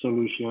needs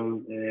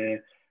solution,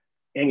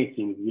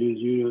 anything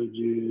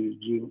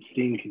you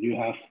think you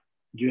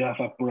have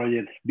a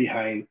project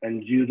behind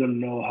and you don't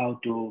know how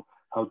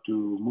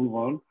to move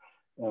on,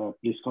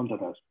 please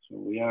contact us. So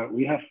we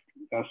have,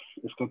 as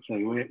Scott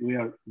said, we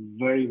are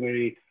very,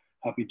 very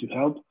happy to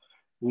help.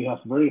 We have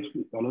a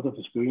lot of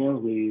experience.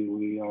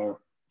 We are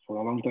for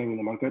a long time in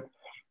the market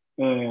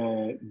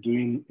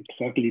doing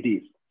exactly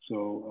this.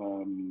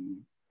 So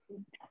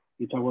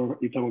it's our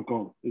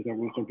goal. It's our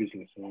core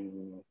business.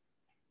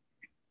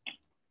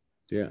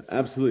 Yeah,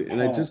 absolutely.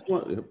 And I just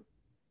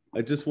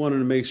wanted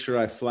to make sure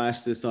I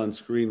flash this on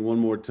screen one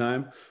more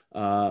time.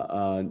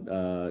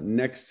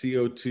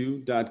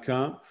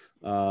 Nextco2.com.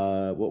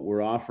 What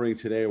we're offering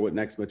today, or what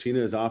Nexmachina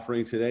is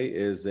offering today,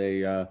 is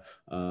a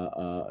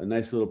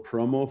nice little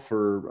promo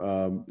for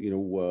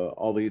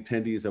all the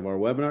attendees of our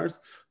webinars.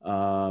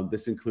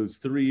 This includes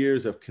 3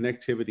 years of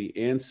connectivity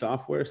and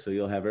software, so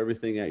you'll have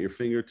everything at your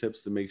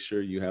fingertips to make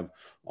sure you have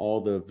all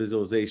the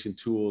visualization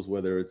tools,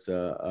 whether it's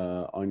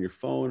on your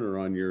phone or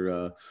on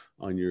your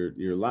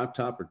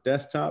laptop or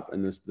desktop.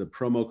 And the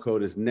promo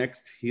code is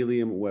Next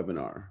Helium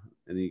Webinar,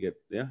 and you get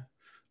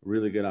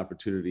really good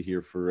opportunity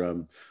here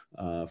for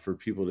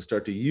people to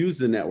start to use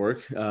the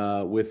network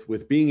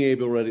with being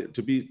able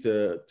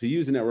to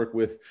use the network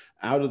with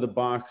out of the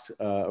box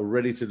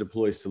ready to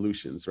deploy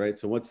solutions, right?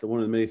 So one of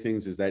the many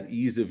things is that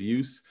ease of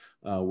use,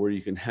 where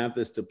you can have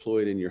this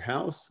deployed in your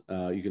house,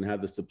 you can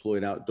have this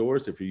deployed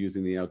outdoors if you're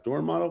using the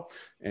outdoor model,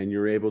 and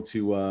you're able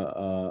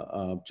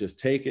to just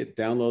take it,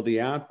 download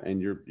the app,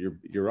 and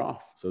you're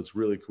off. So it's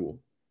really cool.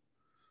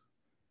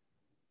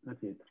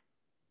 That's it.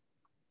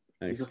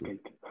 Excellent.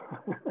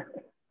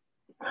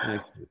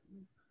 Excellent.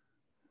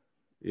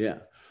 Yeah.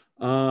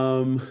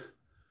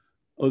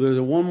 There's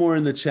one more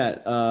in the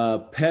chat.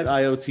 Pet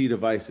IoT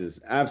devices.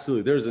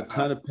 Absolutely. There's a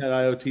ton of pet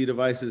IoT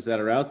devices that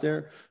are out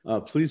there.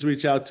 Please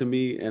reach out to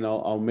me, and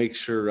I'll make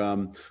sure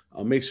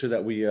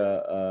that we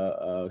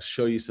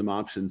show you some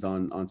options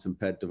on some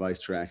pet device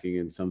tracking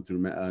and some through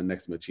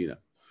Nexmachina.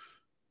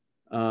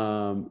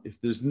 If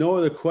there's no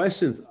other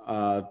questions,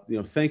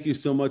 thank you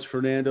so much,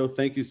 Fernando.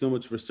 Thank you so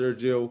much for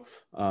Sergio.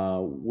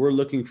 We're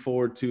looking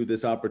forward to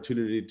this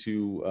opportunity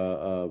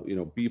to,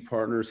 be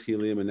partners,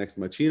 Helium and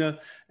Nexmachina,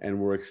 and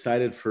we're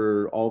excited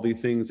for all the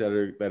things that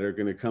are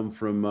going to come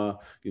from,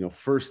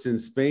 first in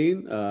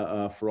Spain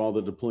for all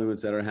the deployments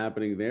that are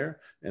happening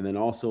there, and then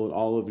also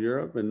all of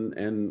Europe,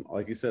 and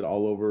like you said,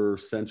 all over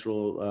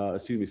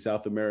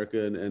South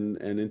America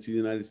and into the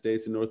United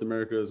States and North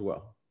America as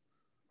well.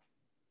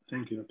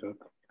 Thank you, Todd.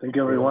 Thank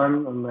you,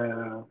 everyone. And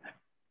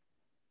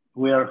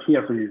we are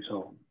here for you.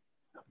 So,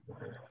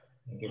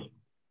 Thank you.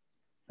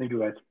 Thank you,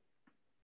 guys.